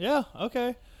 yeah,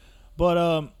 okay.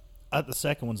 But the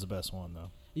second one's the best one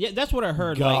though. Yeah, that's what I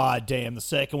heard. God damn, the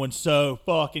second one's so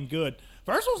fucking good.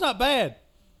 First one's not bad.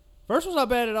 First one's not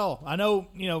bad at all. I know,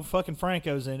 fucking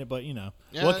Franco's in it, but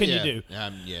what can you do?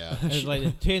 Yeah. It's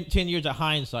like 10 years of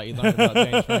hindsight you learn about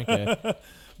James Franco.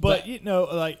 But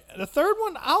like the third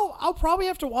one, I'll probably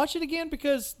have to watch it again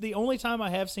because the only time I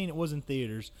have seen it was in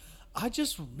theaters. I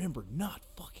just remember not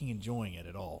fucking enjoying it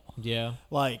at all. Yeah.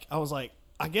 Like I was like,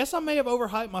 I guess I may have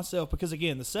overhyped myself because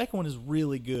again, the second one is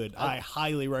really good. I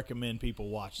highly recommend people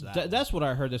watch that. That's what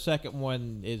I heard. The second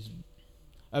one is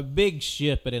a big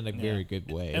shit, but in a very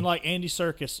good way. And like Andy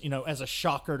Serkis, as a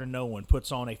shocker to no one,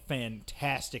 puts on a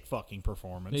fantastic fucking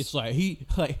performance. it's like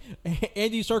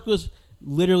Andy Serkis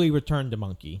literally returned to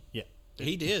Monkey. Yeah.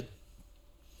 He did.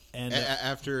 And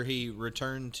After he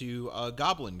returned to a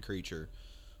goblin creature.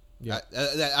 Yeah.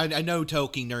 I know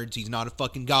Tolkien nerds, he's not a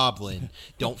fucking goblin.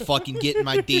 Don't fucking get in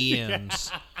my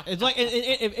DMs. It's like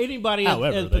if anybody,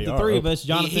 However, they the are three of open. us,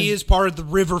 Jonathan, He is part of the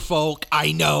river folk.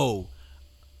 I know.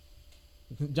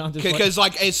 Jonathan's Because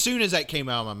as soon as that came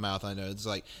out of my mouth, I know it's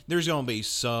like there's gonna be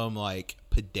some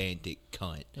pedantic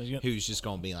cunt who's just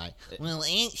gonna be like, well,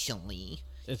 actually,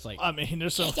 it's like I mean,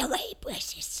 there's some. Get away,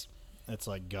 precious. It's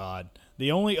like God.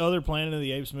 The only other Planet of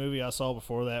the Apes movie I saw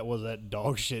before that was that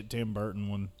dog shit Tim Burton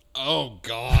one. Oh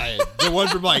God, the one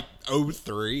from like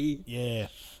 03. Yeah,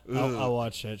 I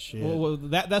watched that shit. Well,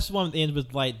 that's the one that ends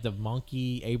with like the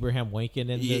monkey Abraham Lincoln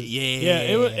and Yeah,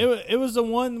 it was the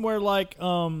one where like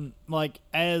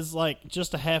as like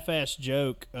just a half-ass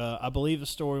joke. I believe the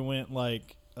story went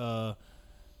like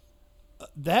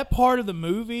that part of the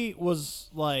movie was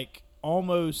like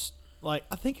almost like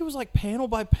I think it was like panel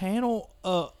by panel,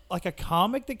 like a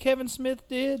comic that Kevin Smith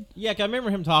did. Yeah, 'cause I remember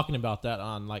him talking about that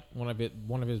on like one of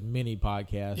his mini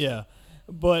podcasts. Yeah,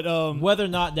 but whether or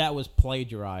not that was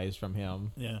plagiarized from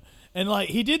him. yeah, and like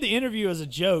he did the interview as a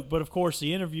joke, but of course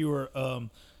the interviewer,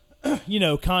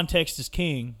 context is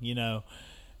king.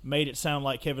 Made it sound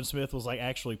like Kevin Smith was like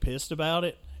actually pissed about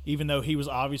it, even though he was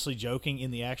obviously joking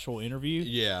in the actual interview.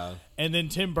 Yeah. And then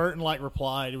Tim Burton like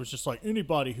replied, it was just like,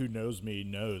 anybody who knows me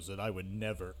knows that I would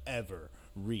never ever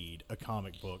read a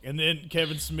comic book. And then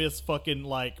Kevin Smith's fucking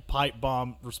like pipe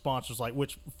bomb response was like,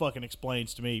 which fucking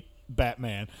explains to me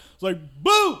Batman. It's like,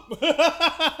 boom.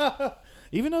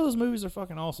 Even though those movies are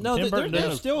fucking awesome. No, Tim Burton they're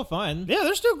does- still fun. yeah,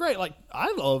 they're still great. Like I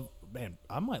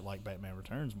might like Batman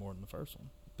Returns more than the first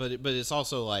one. But it's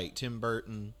also like Tim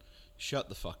Burton, shut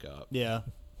the fuck up. Yeah.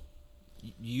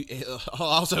 You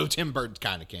also Tim Burton's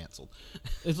kind of canceled.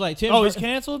 It's like Tim. Oh, he's Burton-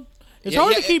 canceled? It's Yeah,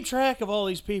 hard yeah, to keep track of all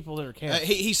these people that are canceled.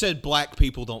 He said black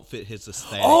people don't fit his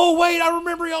aesthetic. Oh, wait, I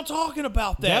remember y'all talking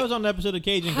about that. That was on the episode of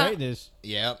Cajun Greatness.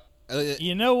 Yep.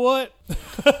 You know what?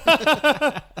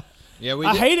 Yeah, we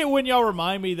I did. hate it when y'all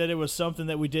remind me that it was something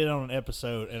that we did on an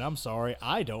episode, and I'm sorry,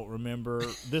 I don't remember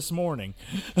this morning.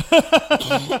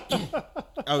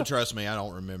 Oh, trust me, I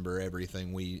don't remember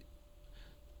everything we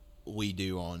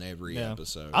do on every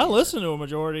episode. I listen to a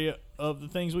majority of the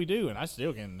things we do, and I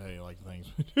still can't tell you like the things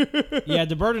we do. Yeah,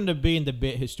 the burden of being the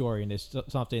bit historian is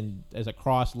something as a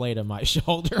cross laid on my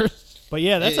shoulders. But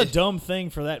yeah, that's a dumb thing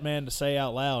for that man to say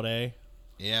out loud, eh?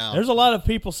 Yeah. There's a lot of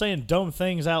people saying dumb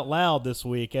things out loud this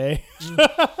week, eh?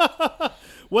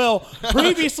 Well,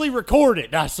 previously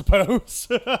recorded, I suppose.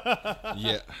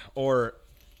 Yeah. Or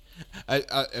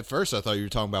at first I thought you were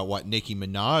talking about what Nicki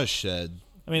Minaj said.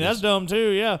 I mean, that's dumb too,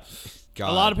 yeah.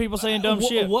 God. A lot of people saying dumb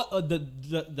shit.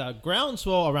 The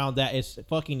groundswell around that is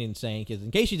fucking insane. Because in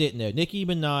case you didn't know, Nicki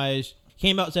Minaj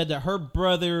came out and said that her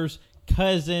brother's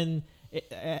cousin,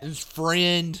 His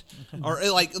friend, or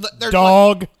like there's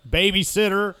Dog,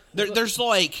 babysitter. there's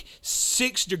like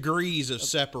 6 degrees of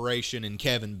separation in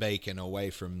Kevin Bacon away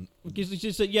from. because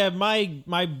she said, yeah,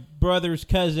 my brother's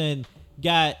cousin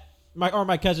got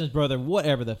my cousin's brother,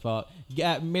 whatever the fuck,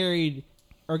 got married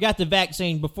or got the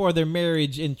vaccine before their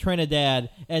marriage in Trinidad,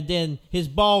 and then his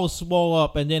balls swole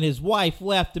up, and then his wife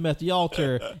left him at the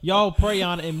altar. Y'all pray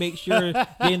on it and make sure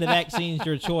getting the vaccine's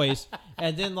your choice.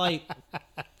 And then, like,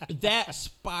 that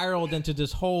spiraled into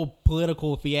this whole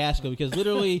political fiasco because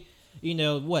literally,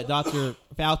 Dr.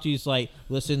 Fauci's like,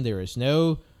 listen, there is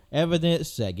no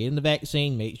evidence that getting the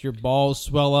vaccine makes your balls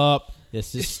swell up.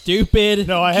 This is stupid.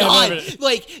 No, I God, haven't.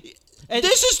 like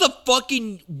this is the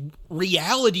fucking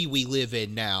reality we live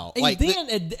in now. And Like then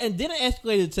it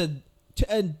escalated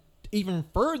to even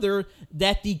further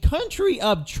that the country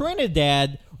of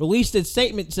Trinidad released a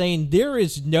statement saying there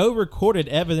is no recorded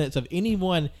evidence of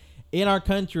anyone in our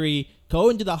country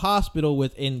going to the hospital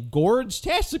with engorged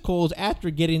testicles after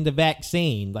getting the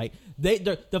vaccine. Like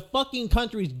the fucking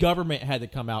country's government had to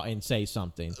come out and say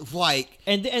something. like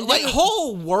And like then-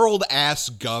 whole world ass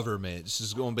governments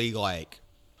is going to be like,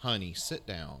 honey, sit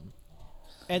down.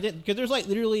 And then, because there's like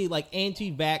literally like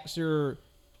anti-vaxxer,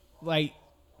 like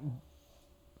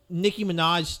Nicki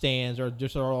Minaj stands or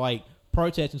just are like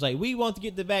protesting, like we want to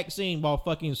get the vaccine while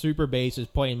fucking Super Bass is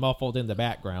playing muffled in the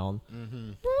background.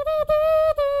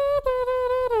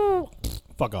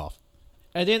 Fuck off.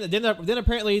 And then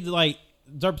apparently like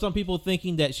there are some people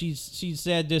thinking that she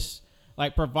said this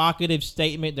like provocative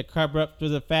statement to cover up for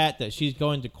the fact that she's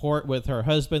going to court with her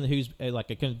husband, who's like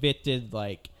a convicted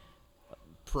like.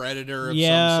 Predator of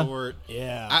Yeah. some sort.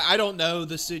 Yeah. I don't know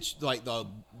the the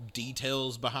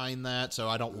details behind that, so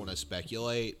I don't want to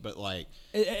speculate. But like,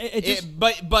 It just,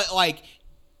 but like,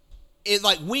 it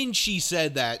like when she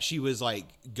said that she was like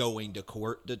going to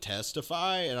court to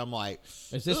testify, and I'm like,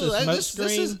 Is this "Ooh, a smoke this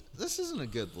screen?" this isn't a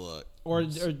good look. or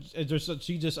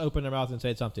she just opened her mouth and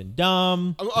said something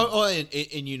dumb.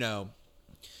 And you know.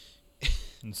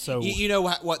 And so You know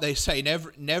what they say?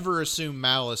 Never assume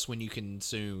malice when you can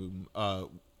assume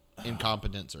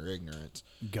incompetence or ignorance.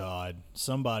 God,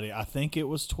 somebody, I think it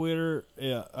was Twitter.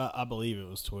 Yeah, I believe it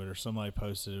was Twitter. Somebody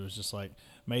posted it was just like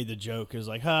made the joke. It was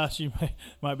like, she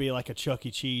might be like a Chuck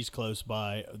E. Cheese close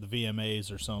by the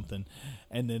VMAs or something.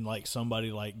 And then like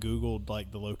somebody like Googled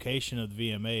like the location of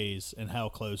the VMAs and how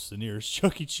close the nearest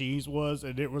Chuck E. Cheese was,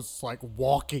 and it was like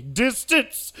walking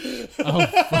distance. Oh,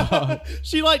 fuck.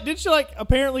 She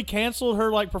apparently canceled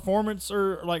her like performance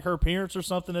or like her appearance or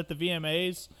something at the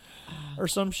VMAs or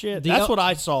some shit. That's what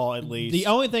I saw at least. The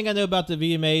only thing I know about the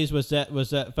VMAs was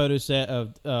that photo set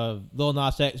of Lil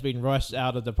Nas X being rushed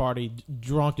out of the party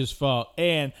drunk as fuck.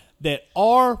 And that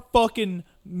our fucking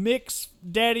Mix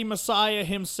Daddy Messiah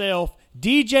himself,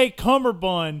 DJ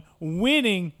Cummerbund,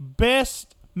 winning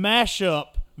Best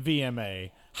Mashup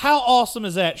VMA. How awesome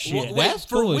is that shit? That's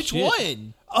for full of which shit.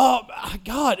 one? Oh,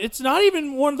 God, it's not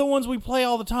even one of the ones we play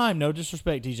all the time. No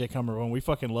disrespect, DJ Cumberbund. We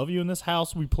fucking love you in this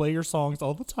house. We play your songs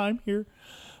all the time here.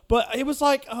 But it was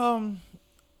like,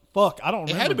 fuck, I don't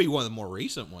remember. It had to be one of the more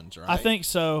recent ones, right? I think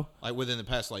so. Like within the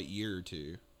past like year or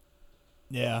two.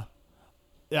 Yeah.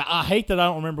 Yeah, I hate that I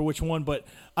don't remember which one, but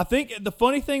I think the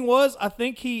funny thing was, I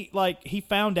think he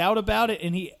found out about it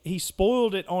and he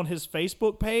spoiled it on his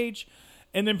Facebook page.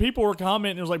 And then people were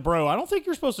commenting, it was like, bro, I don't think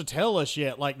you're supposed to tell us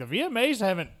yet. Like, the VMAs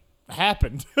haven't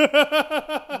happened.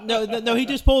 No, he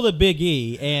just pulled a Big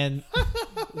E, and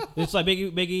it's like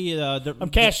Big E.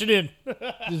 I'm cashing in.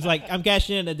 It's like, I'm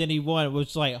cashing in, and then he won. It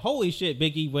was like, holy shit,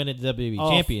 Big E winning the WWE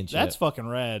Championship. That's fucking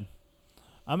rad.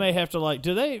 I may have to, like,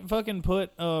 do they fucking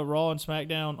put Raw and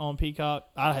SmackDown on Peacock?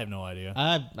 I have no idea.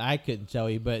 I couldn't tell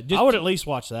you, but just, I would at least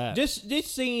watch that. Just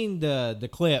seeing the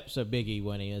clips of Big E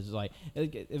winning is like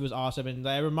it was awesome, and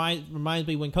that reminds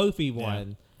me when Kofi won.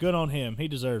 Yeah. Good on him. He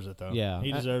deserves it, though. Yeah.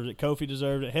 He deserves it. Kofi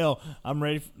deserved it. Hell, I'm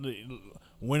ready.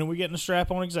 When are we getting the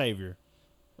strap on Xavier?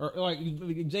 Or like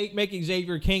make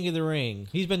Xavier king of the ring.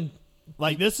 He's been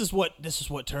like this is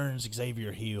what turns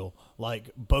Xavier heel.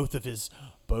 Like both of his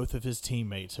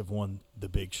teammates have won the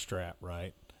big strap,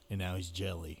 right? And now he's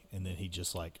jelly, and then he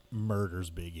just like murders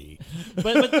Big E.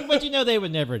 but you know they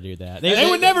would never do that. They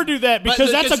would never do that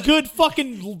because that's a good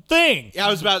fucking thing. Yeah, I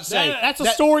was about to say that's a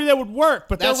story that would work.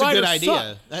 But that's their a good writers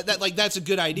idea. suck. That's a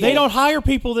good idea. They don't hire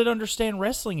people that understand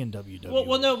wrestling in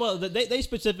WWE. They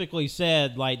specifically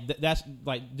said like that's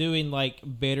like doing like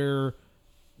bitter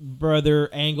brother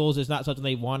angles is not something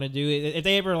they want to do. If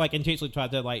they ever like intentionally tried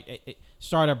to like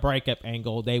start a breakup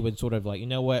angle, they would sort of like, you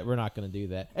know what, we're not going to do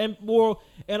that. And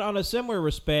on a similar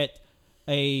respect,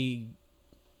 a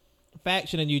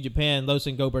faction in New Japan, Los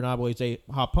Ingobernables de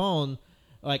Japón,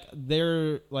 like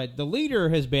they're like the leader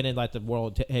has been in like the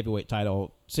world heavyweight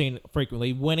title scene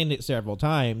frequently, winning it several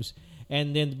times,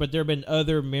 but there have been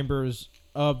other members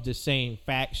of the same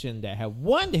faction that have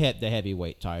won the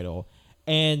heavyweight title.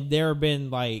 And they've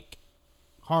been like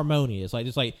harmonious, like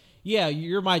it's like, yeah,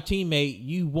 you're my teammate,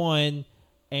 you won,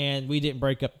 and we didn't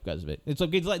break up because of it. It's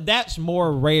like that's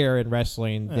more rare in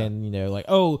wrestling than like,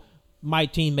 oh, my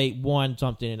teammate won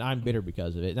something and I'm bitter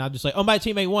because of it. And I'm just like, oh, my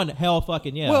teammate won, hell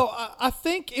fucking yeah. Well, I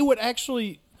think it would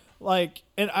actually like,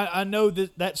 and I know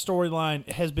that storyline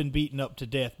has been beaten up to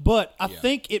death, but I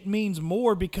think it means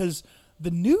more because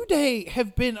the New Day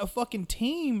have been a fucking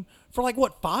team for like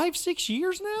what 5-6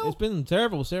 years now. It's been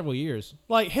several years.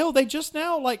 Like hell, they just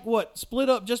now like what split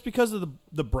up just because of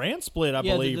the brand split. I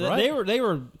believe right. They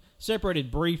were separated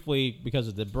briefly because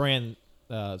of the brand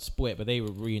split, but they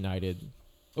were reunited.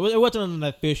 It wasn't an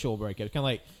official breakup. It's kind of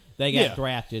like they got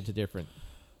drafted to different.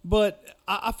 But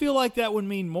I feel like that would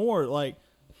mean more. Like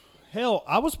hell,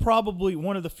 I was probably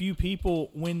one of the few people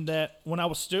when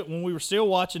we were still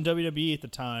watching WWE at the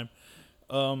time.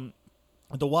 The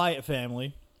Wyatt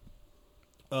family.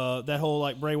 That whole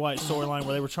like Bray Wyatt storyline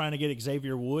where they were trying to get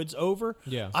Xavier Woods over.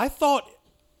 Yeah. I thought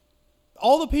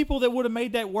all the people that would have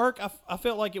made that work, I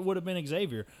felt like it would have been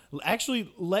Xavier. Actually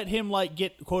let him like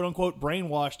get quote unquote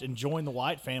brainwashed and join the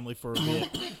Wyatt family for a bit.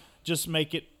 Just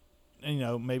make it,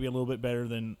 maybe a little bit better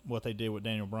than what they did with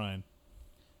Daniel Bryan.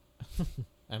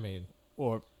 I mean,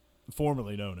 or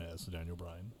formerly known as Daniel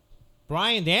Bryan.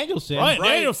 Bryan Danielson.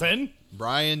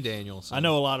 Bryan Danielson. I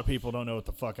know a lot of people don't know what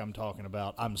the fuck I'm talking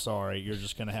about. I'm sorry. You're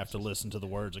just going to have to listen to the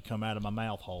words that come out of my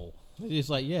mouth hole. It's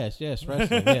like, yes,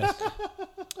 wrestling, yes.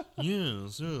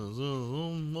 Yes.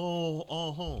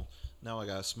 Now I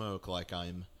got to smoke like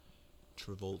I'm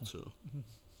Travolta.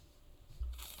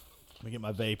 Let me get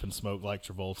my vape and smoke like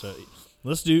Travolta.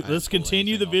 Let's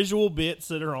continue the visual bits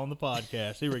that are on the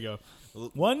podcast. Here we go.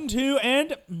 1, 2,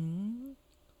 and...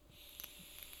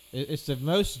 It's the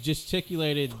most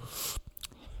gesticulated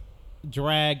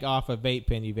drag off a vape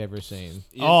pen you've ever seen.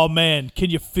 Oh, man. Can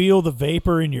you feel the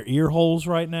vapor in your ear holes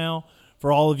right now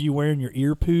for all of you wearing your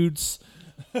ear poods.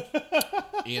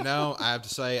 You know, I have to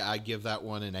say, I give that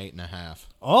one an 8.5.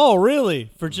 Oh,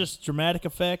 really? For just dramatic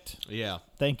effect? Yeah.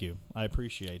 Thank you. I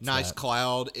appreciate Nice that.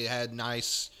 cloud. It had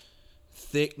nice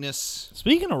thickness.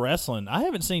 Speaking of wrestling, I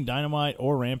haven't seen Dynamite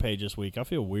or Rampage this week. I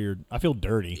feel weird. I feel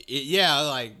dirty.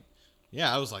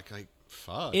 I was like,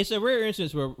 fuck. It's a rare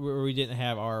instance where we didn't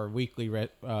have our weekly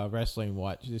wrestling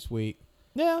watch this week.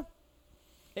 Yeah.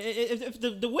 If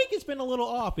the week has been a little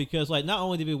off because like not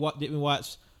only didn't we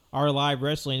watch our live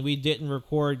wrestling, we didn't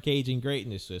record Caging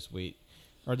Greatness this week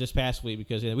or this past week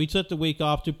because we took the week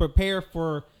off to prepare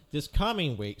for this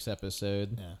coming week's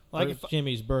episode, Like for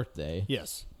Jimmy's birthday.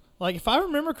 Yes. Like, if I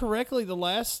remember correctly, the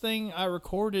last thing I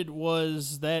recorded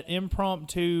was that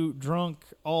impromptu drunk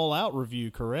all-out review,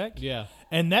 correct? Yeah.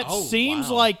 And that Oh, seems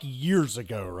wow. like years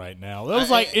ago right now. That was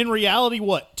like, in reality,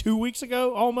 what, 2 weeks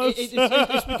ago almost? It's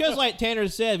because, like Tanner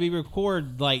said, we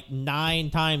record like 9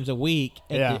 times a week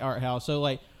at the art house. So,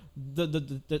 like,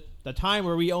 the time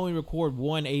where we only record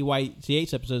one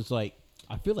AYCH episode is like,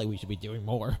 I feel like we should be doing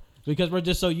more because we're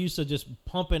just so used to just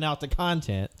pumping out the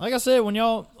content. Like I said, when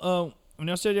y'all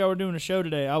said y'all were doing a show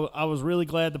today, I was really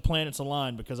glad the planets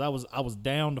aligned because I was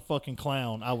down to fucking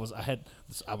clown. I had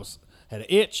an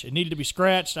itch. It needed to be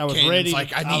scratched. I was Cannon's ready.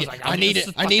 like, I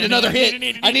need another hit.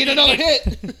 I need another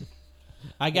hit.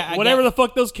 I got Whatever the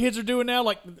fuck those kids are doing now,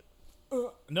 like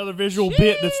another visual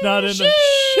bit that's not in the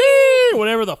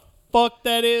whatever the fuck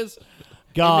that is. It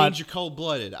God, means you're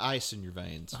cold-blooded, ice in your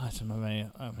veins.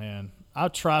 man, I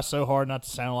try so hard not to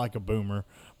sound like a boomer,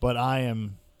 but I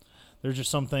am. There's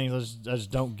just some things I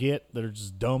just don't get that are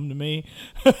just dumb to me.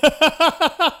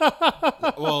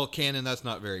 Well, Cannon, that's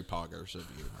not very poggers of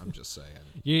you. I'm just saying.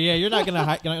 Yeah, you're not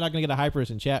gonna get a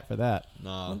hypers in chat for that.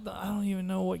 No. I don't even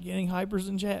know what getting hypers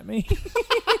in chat means.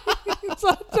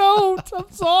 I don't.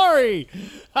 I'm sorry.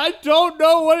 I don't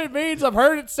know what it means. I've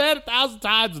heard it said 1,000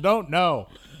 times. I don't know.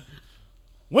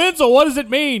 Wenzel, what does it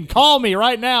mean? Call me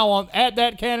right now at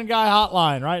that Cannon Guy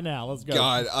hotline right now. Let's go.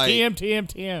 God,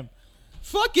 TM.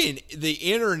 Fucking the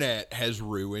internet has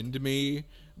ruined me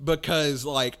because,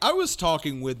 like, I was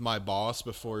talking with my boss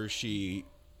before she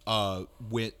found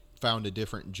a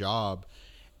different job,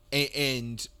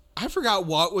 and I forgot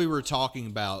what we were talking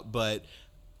about, but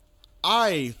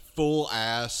I full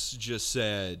ass just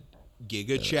said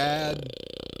Giga Chad,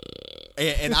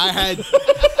 and I had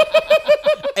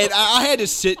I had to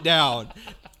sit down.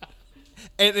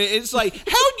 And it's like,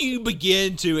 how do you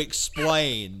begin to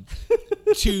explain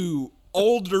to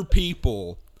older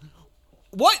people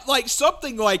what like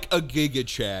something like a Giga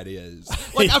Chat is?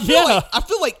 Like I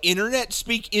feel like internet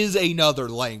speak is another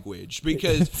language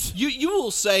because you will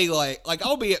say like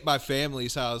I'll be at my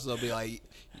family's house, they'll be like,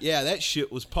 yeah, that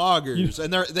shit was poggers,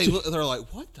 and they're like,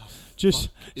 what the fuck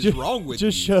is wrong with you?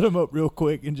 Just shut them up real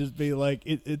quick and just be like,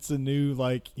 it's a new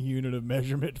like unit of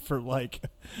measurement for like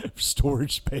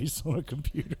storage space on a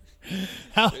computer.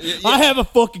 I have a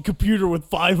fucking computer with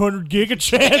 500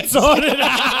 gigachats on it.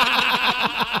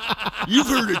 You've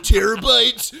heard of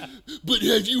terabytes, but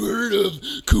have you heard of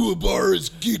Kuwabara's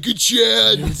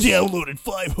GigaChad? Downloaded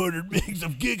 500 megs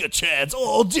of gigachats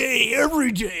all day,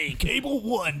 every day.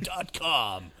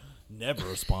 Cable1.com.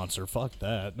 Never a sponsor. Fuck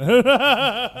that.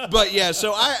 But yeah,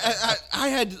 so I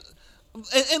had,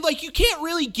 and like you can't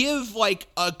really give like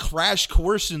a crash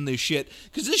course in this shit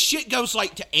because this shit goes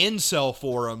like to incel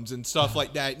forums and stuff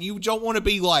like that, and you don't want to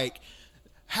be like,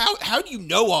 how do you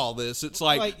know all this? It's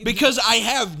like because I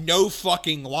have no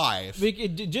fucking life.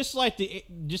 Just like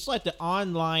the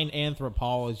online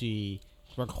anthropology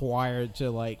required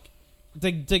to like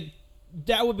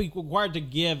that would be required to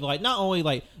give like not only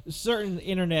like certain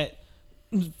internet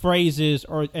phrases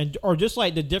or just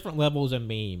like the different levels of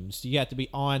memes you have to be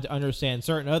on to understand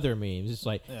certain other memes. It's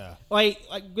like like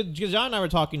John and I were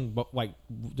talking like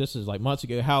this is like months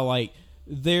ago how like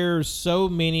there's so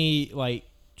many like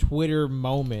Twitter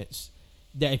moments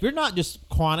that if you're not just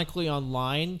chronically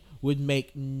online would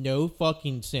make no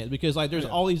fucking sense because like there's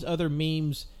all these other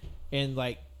memes and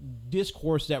like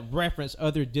discourse that reference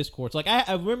other discourse. Like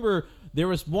I remember there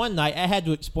was one night I had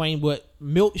to explain what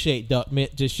milkshake duck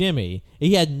meant to Shimmy.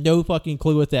 He had no fucking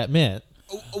clue what that meant.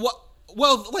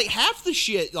 Well, like half the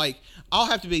shit, like I'll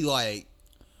have to be like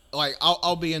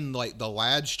I'll be in like the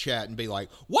lads chat and be like,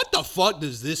 what the fuck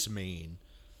does this mean?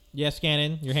 Yes,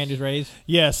 Cannon, your hand is raised.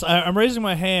 Yes, I'm raising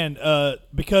my hand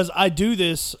because I do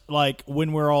this like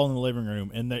when we're all in the living room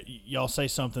and that y'all say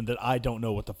something that I don't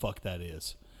know what the fuck that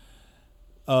is.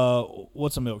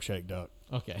 What's a milkshake duck?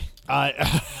 Okay. I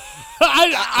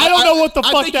don't know what the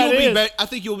fuck that is. I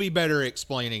think you'll be better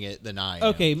explaining it than I am.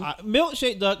 Okay,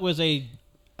 milkshake duck was a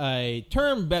a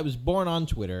term that was born on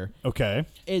Twitter. Okay.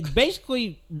 It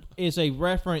basically is a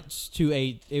reference to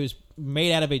it was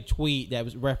made out of a tweet that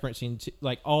was referencing to,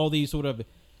 like, all these sort of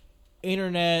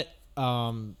internet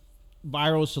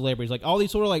viral celebrities, like all these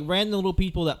sort of like random little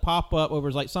people that pop up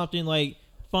over like something like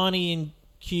funny and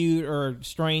cute or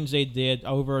strange they did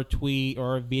over a tweet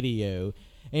or a video,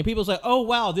 and people's like, oh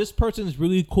wow, this person's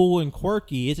really cool and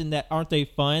quirky, aren't they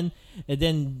fun? And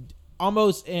then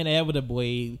almost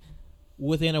inevitably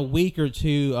within a week or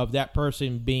two of that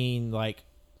person being like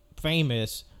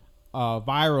famous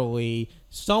virally,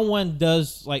 someone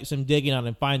does like some digging on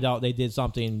and find out they did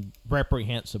something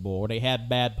reprehensible or they had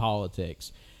bad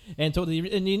politics. And so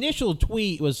the initial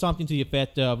tweet was something to the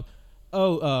effect of,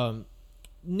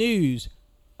 news,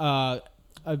 a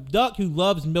duck who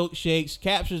loves milkshakes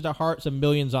captures the hearts of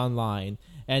millions online.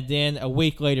 And then a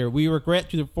week later, we regret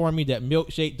to inform you that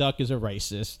Milkshake Duck is a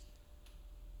racist.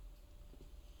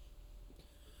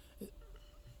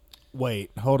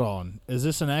 Wait, hold on. Is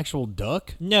this an actual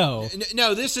duck? No.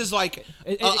 No, this is like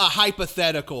a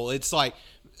hypothetical. It's like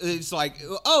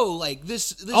oh, like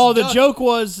this. Oh, the duck- joke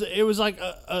was it was like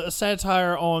a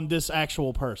satire on this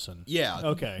actual person. Yeah.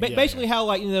 Okay. Basically, how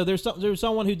like there's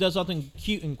someone who does something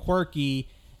cute and quirky,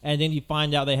 and then you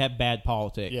find out they have bad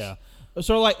politics. Yeah.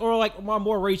 So like my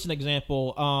more recent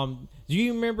example. Do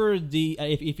you remember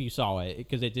if you saw it,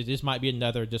 because this might be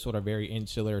another just sort of very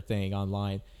insular thing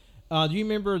online. Do you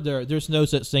remember there's no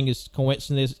such thing as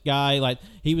coincidence guy? Like,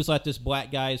 he was like this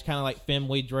black guy. He's kind of like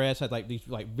femly dressed, had like these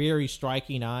like very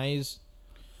striking eyes.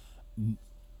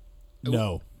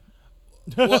 No.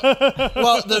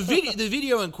 Well, the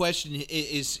video in question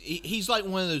is he's like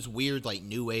one of those weird like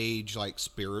new age like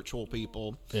spiritual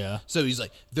people. Yeah. So he's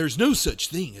like, there's no such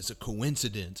thing as a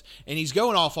coincidence, and he's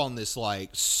going off on this like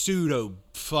pseudo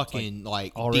fucking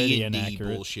like already D&D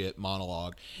inaccurate bullshit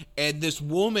monologue, and this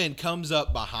woman comes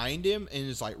up behind him and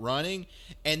is like running,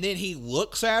 and then he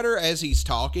looks at her as he's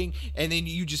talking, and then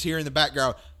you just hear in the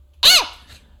background, ah!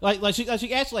 Like she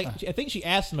asked, like, I think she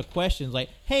asked him a question, like,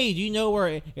 "Hey, do you know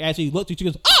where?" As he looked, she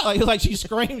goes, "Ah!" Like she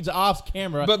screams off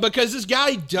camera. But because this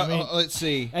guy, let's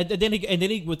see, and then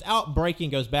he, without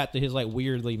breaking, goes back to his like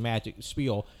weirdly magic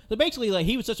spiel. So basically, like,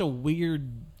 he was such a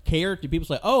weird character. People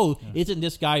say, "Oh, isn't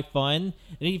this guy fun?"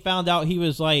 And he found out he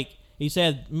was like, he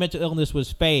said mental illness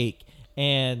was fake,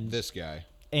 and this guy.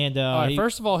 And all right,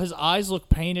 first of all, his eyes look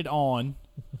painted on.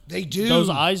 They do.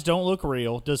 Those eyes don't look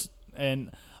real.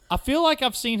 And I feel like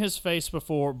I've seen his face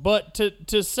before, but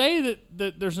to say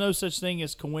that there's no such thing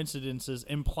as coincidences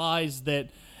implies that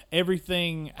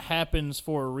everything happens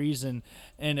for a reason.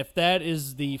 And if that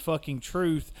is the fucking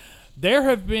truth, there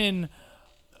have been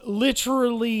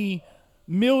literally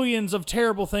millions of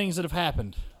terrible things that have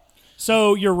happened.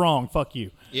 So you're wrong. Fuck you.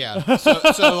 Yeah.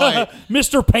 So like,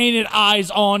 Mr. Painted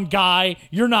Eyes on guy,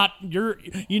 you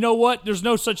know what? There's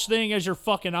no such thing as your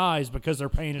fucking eyes because they're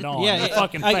painted on. yeah, They're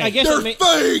fucking fake. I guess they're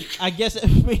fake. I guess it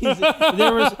means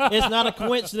it's not a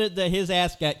coincidence that his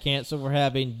ass got canceled for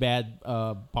having bad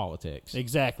politics.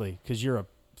 Exactly, because you're a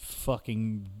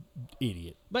fucking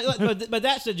idiot. But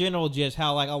that's the general gist.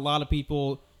 How like a lot of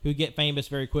people who get famous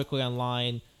very quickly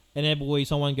online, inevitably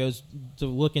someone goes to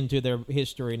look into their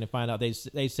history and to find out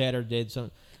they said or did some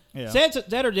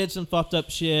said or did some fucked up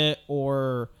shit,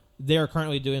 or they're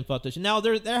currently doing fucked up shit. Now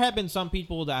there have been some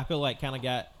people that I feel like kind of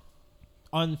got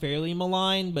unfairly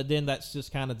maligned, but then that's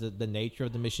just kind of the nature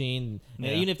of the machine. And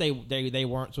even if they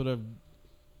weren't sort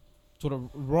of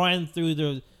run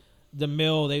through the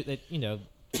mill, they you know.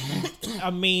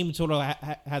 A meme sort of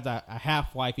has a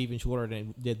half-life even shorter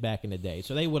than it did back in the day,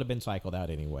 so they would have been cycled out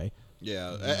anyway.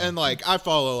 Yeah, and like I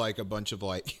follow like a bunch of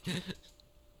like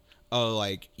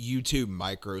like YouTube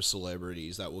micro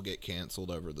celebrities that will get canceled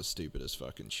over the stupidest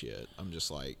fucking shit. I'm just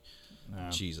like,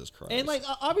 Jesus Christ. And like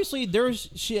obviously there's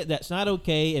shit that's not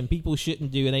okay and people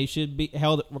shouldn't do, and they should be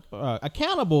held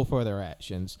accountable for their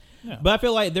actions. Yeah. But I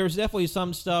feel like there's definitely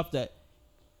some stuff that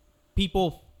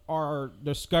people are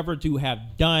discovered to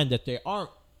have done that they aren't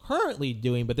currently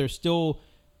doing, but they're still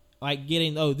like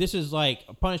getting, this is like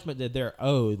a punishment that they're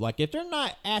owed. Like if they're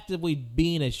not actively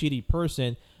being a shitty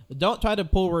person, don't try to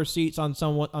pull receipts on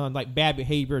someone on like bad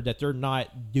behavior that they're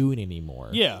not doing anymore.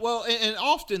 Yeah. Well, and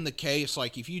often the case,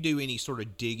 like if you do any sort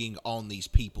of digging on these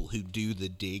people who do the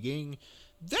digging,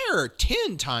 they're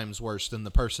 10 times worse than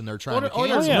the person they're trying to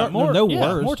cancel.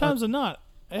 Worse. More times than not.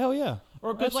 Hell yeah.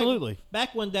 Or absolutely. Like,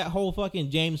 back when that whole fucking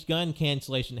James Gunn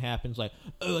cancellation happens, like,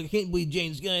 I can't believe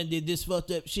James Gunn did this fucked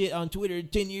up shit on Twitter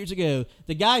 10 years ago.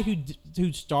 The guy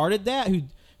who started that,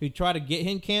 who tried to get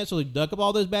him canceled, who dug up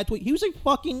all those bad tweets. He was a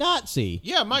fucking Nazi.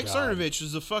 Yeah, Mike Cernovich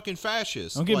is a fucking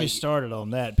fascist. Don't get me Like, started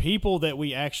on that. People that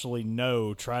we actually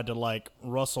know tried to like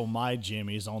rustle my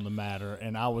jimmies on the matter,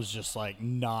 and I was just like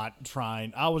not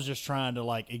trying. I was just trying to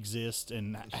like exist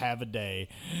and have a day,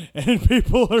 and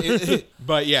people are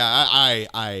But yeah,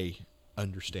 I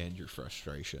understand your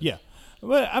frustration. yeah.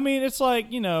 But I mean, it's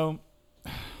like, you know,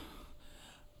 I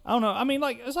don't know. I mean,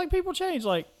 like it's like people change.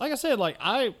 Like I said, like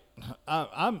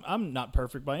I'm not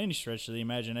perfect by any stretch of the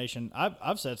imagination.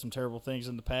 I've said some terrible things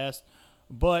in the past,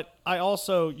 but I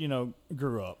also, you know,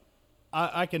 grew up.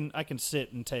 I can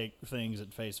sit and take things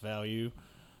at face value.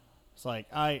 It's like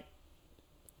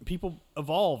people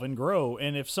evolve and grow,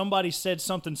 and if somebody said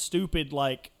something stupid,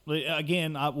 like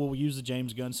again, I will use the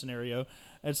James Gunn scenario.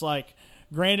 It's like,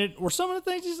 granted, were some of the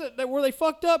things he said that were they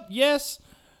fucked up? Yes.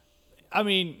 I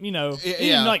mean, you know, he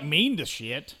didn't like mean to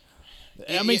shit.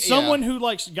 I mean, someone who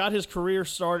like got his career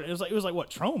started. It was like what,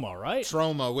 Trauma, right?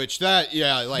 Trauma, which that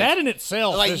that in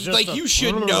itself, like is just you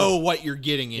should know what you're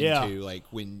getting into. Yeah. Like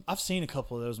when I've seen a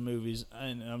couple of those movies,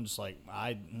 and I'm just like,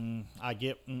 I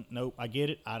get, nope, I get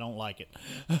it. I don't like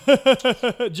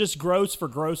it. Just gross for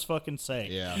gross fucking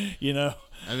sake. Yeah. You know.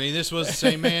 I mean, this was the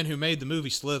same man who made the movie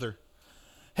Slither.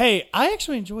 Hey, I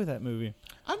actually enjoy that movie.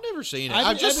 I've never seen it. I-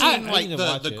 I've just I- seen I like need to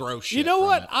watch the it. gross shit. You know from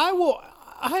what? it.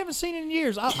 I haven't seen it in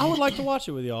years. I would like to watch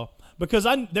it with y'all because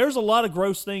there's a lot of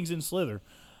gross things in Slither,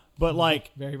 but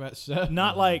like Very much so.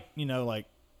 not like, you know, like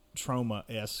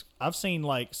Trauma-esque. I've seen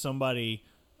like somebody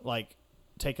like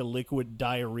take a liquid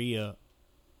diarrhea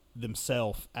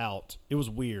themselves out. It was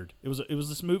weird. It was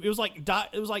this movie. It was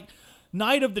like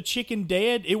Night of the Chicken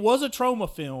Dead. It was a Trauma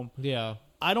film. Yeah.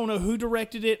 I don't know who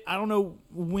directed it. I don't know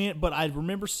when, but I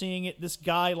remember seeing it. This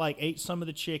guy like ate some of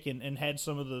the chicken and had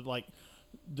some of the like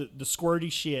the squirty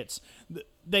shits.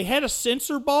 They had a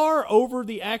censor bar over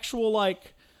the actual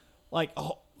like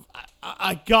oh,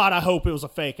 God, I hope it was a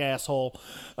fake asshole.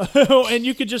 And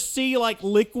you could just see like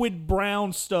liquid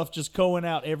brown stuff just going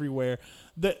out everywhere.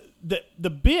 The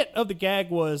bit of the gag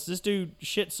was this dude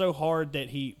shit so hard that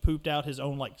he pooped out his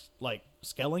own like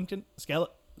skeleton.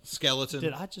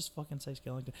 Did I just fucking say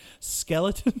skeleton?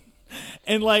 Skeleton.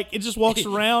 And like it just walks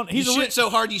around. You shit so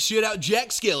hard you shit out Jack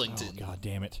Skellington. Oh, God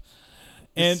damn it.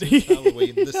 And This is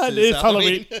Halloween. This Yeah, is it's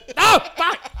Halloween. Oh,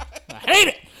 fuck! I hate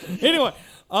it.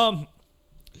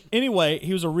 Anyway,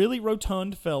 he was a really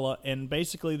rotund fella, and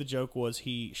basically the joke was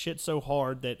he shit so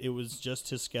hard that it was just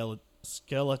his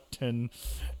skeleton,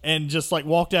 and just like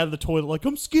walked out of the toilet like,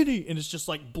 I'm skinny, and it's just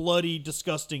like bloody,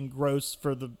 disgusting, gross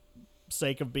for the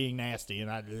sake of being nasty, and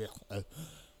I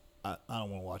don't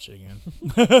want to watch it again.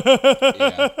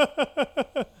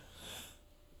 Yeah.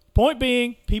 Point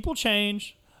being, people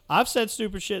change. I've said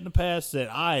stupid shit in the past that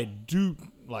I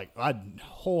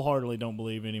wholeheartedly don't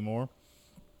believe anymore.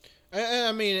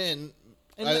 I mean,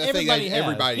 And I think everybody that has.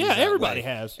 everybody. Yeah, everybody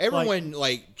has. Everyone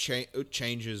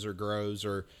changes or grows,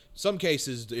 or some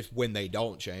cases, when they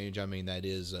don't change, I mean that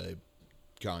is a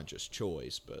conscious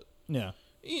choice. But Yeah.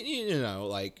 you know,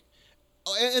 like,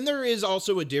 and there is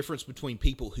also a difference between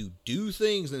people who do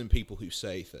things and people who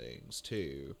say things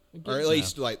too, or at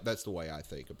least like that's the way I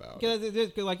think about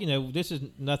it. Like, you know, this is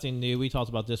nothing new. We talked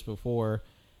about this before.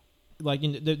 Like,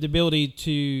 you know, the ability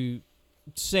to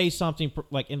say something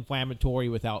like inflammatory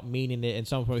without meaning it, and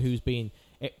someone who's being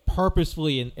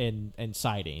purposefully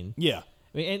inciting. Yeah.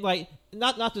 I mean, and like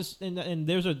not this, and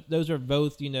those are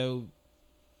both, you know,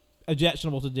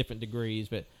 objectionable to different degrees.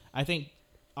 But I think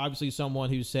obviously someone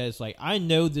who says like, I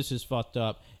know this is fucked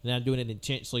up and I'm doing it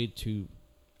intentionally to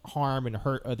harm and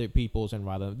hurt other people's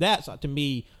environment, that's to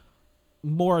me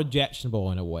more objectionable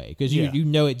in a way, because you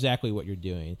know exactly what you're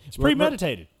doing. It's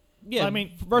premeditated. Yeah, I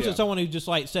mean, versus yeah. someone who just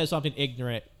like says something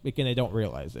ignorant because they don't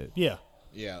realize it. Yeah.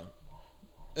 Yeah,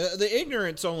 the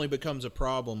ignorance only becomes a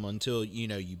problem until you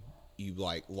know you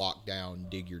like lock down,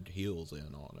 dig your heels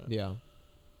in on it. Yeah,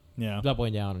 Yeah.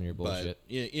 doubling down on your bullshit.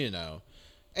 But you know,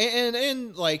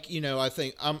 and like, you know, I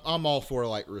think I'm all for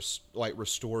like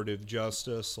restorative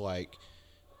justice. Like,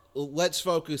 let's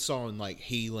focus on like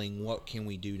healing. What can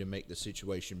we do to make the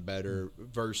situation better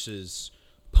versus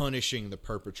punishing the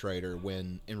perpetrator,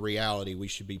 when in reality we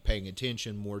should be paying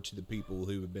attention more to the people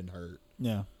who have been hurt.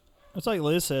 Yeah. It's like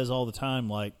Liz says all the time,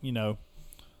 like, you know,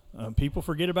 people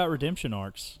forget about redemption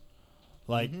arcs.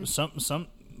 Like some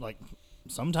like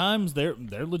sometimes they're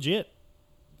legit,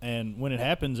 and when it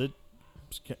happens, it's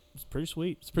pretty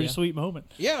sweet. It's a pretty sweet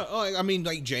moment. Yeah, I mean,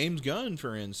 like James Gunn,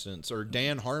 for instance, or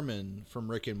Dan Harmon from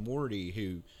Rick and Morty,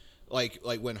 who, like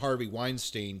when Harvey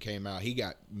Weinstein came out, he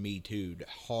got Me Too'd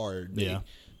hard.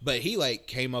 But he like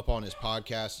came up on his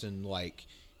podcast and like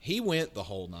he went the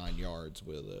whole 9 yards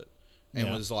with it. and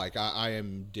Yeah. was like,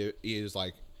 he was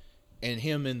like, and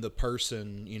him and the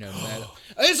person, met.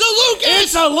 It's a Lucas.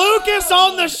 It's a Lucas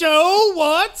on the show.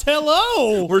 What?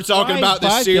 Hello. We're talking Nice about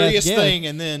this podcast, serious yeah. thing,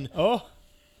 and then Oh,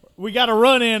 we got a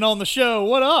run in on the show.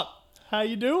 What up? How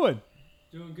you doing?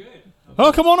 Doing good.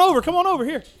 Oh, come on over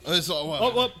here. it's,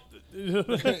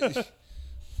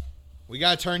 we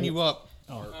gotta turn you up.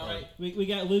 We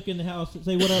got Luke in the house.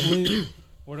 Say what up, Luke.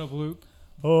 What up, Luke?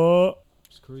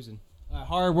 Just cruising.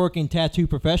 Hard-working tattoo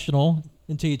professional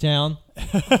in T-Town.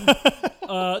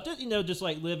 Just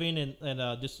like living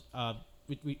and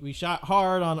we shot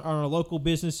hard on our local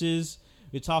businesses.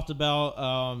 We talked about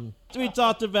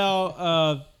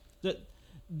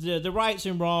the rights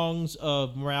and wrongs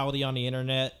of morality on the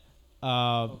internet.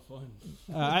 Fun.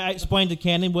 Uh, I explained to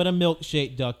Cannon what a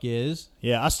milkshake duck is.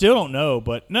 Yeah, I still don't know,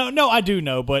 but no, I do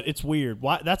know, but it's weird.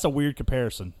 Why? That's a weird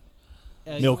comparison.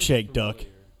 Milkshake duck. I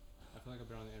feel like I've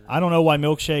been on the internet. I don't know why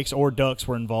milkshakes or ducks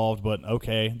were involved, but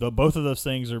okay. Both of those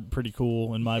things are pretty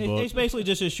cool in my book. It's basically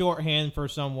just a shorthand for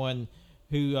someone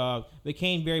who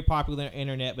became very popular on the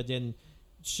internet, but then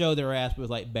show their ass with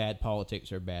like bad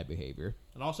politics or bad behavior.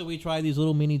 And also, we try these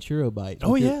little mini churro bites.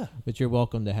 Oh, but yeah. but you're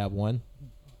welcome to have one.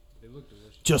 They look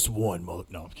delicious. Just one mother.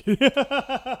 No, I'm kidding. It'll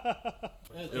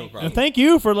probably- And thank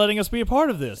you for letting us be a part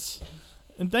of this.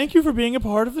 And thank you for being a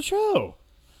part of the show.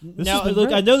 This Now, has been look,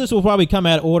 great. I know this will probably come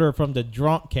out of order from the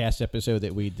Drunk Cast episode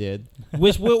that we did,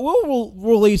 which we'll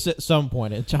release at some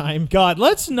point in time. God,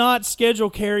 let's not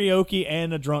schedule karaoke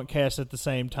and a drunk cast at the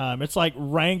same time. It's like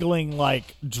wrangling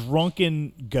like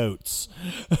drunken goats.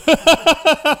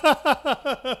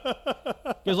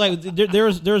 Because like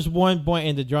there's one point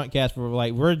in the Drunk Cast where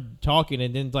like we're talking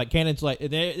and then like Cannon's like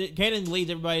Cannon leads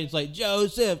everybody. It's like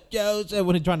Joseph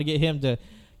when he's trying to get him to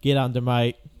get on the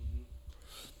mic.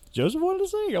 Joseph wanted to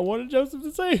sing. I wanted Joseph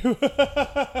to sing.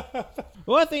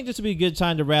 Well, I think this would be a good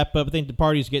time to wrap up. I think the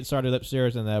party's getting started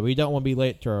upstairs and we don't want to be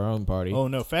late to our own party. Oh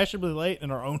no, fashionably late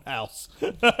in our own house.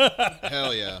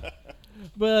 Hell yeah.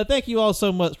 But thank you all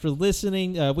so much for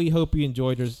listening. We hope you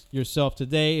enjoyed yourself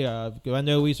today. I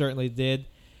know we certainly did.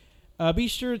 Be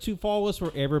sure to follow us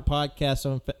wherever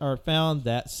podcasts are found.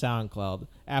 That's SoundCloud,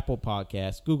 Apple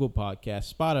Podcasts, Google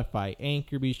Podcasts, Spotify,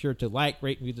 Anchor. Be sure to like,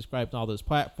 rate, and subscribe on all those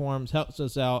platforms. Helps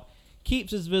us out,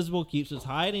 keeps us visible, keeps us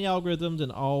high in the algorithms,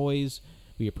 and always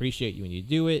we appreciate you when you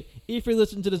do it. If you're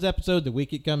listening to this episode the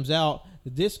week it comes out,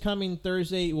 this coming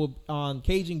Thursday on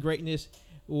Cajun Greatness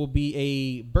will be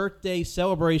a birthday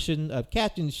celebration of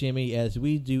Captain Shimmy as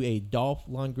we do a Dolph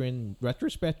Lundgren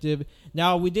retrospective.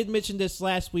 Now, we did mention this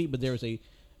last week, but there was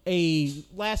a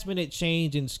last-minute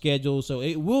change in schedule, so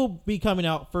it will be coming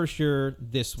out for sure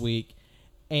this week.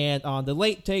 And on the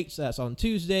late takes, that's on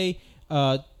Tuesday,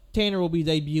 Tanner will be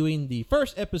debuting the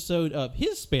first episode of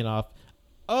his spinoff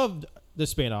of the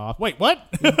spinoff. Wait, what?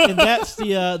 And that's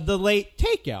the late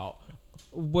takeout,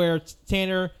 where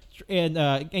Tanner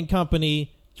and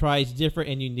company tries different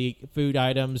and unique food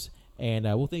items, and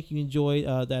we'll think you enjoy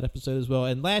that episode as well.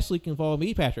 And lastly, you can follow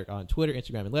me, Patrick, on Twitter,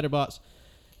 Instagram, and Letterboxd.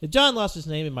 John lost his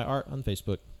name in my art on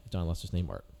Facebook. John lost his name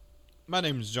art. My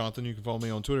name is Jonathan. You can follow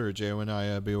me on Twitter at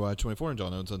JONIBY24 and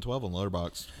John Owens on 12 on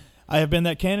Letterboxd. I have been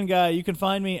That Cannon Guy. You can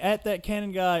find me at That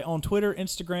Cannon Guy on Twitter,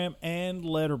 Instagram, and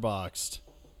Letterboxd.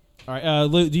 All right,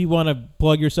 Luke, do you want to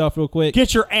plug yourself real quick?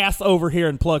 Get your ass over here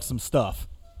and plug some stuff.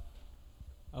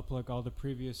 I'll plug all the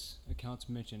previous accounts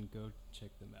mentioned. Go check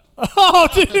them out. Oh,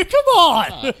 dude, come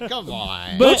on. Come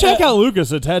on. Go check out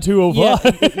Lucas at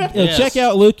Tattoo05. Yes. Check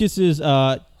out Lucas's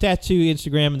tattoo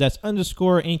Instagram. That's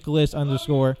 _Inkless_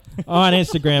 on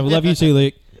Instagram. We love you too,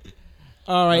 Luke.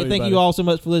 All right, Love you, thank buddy. you all so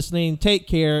much for listening. Take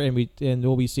care, and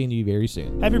we'll be seeing you very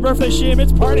soon. Happy birthday, Shim.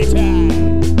 It's party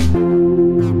time.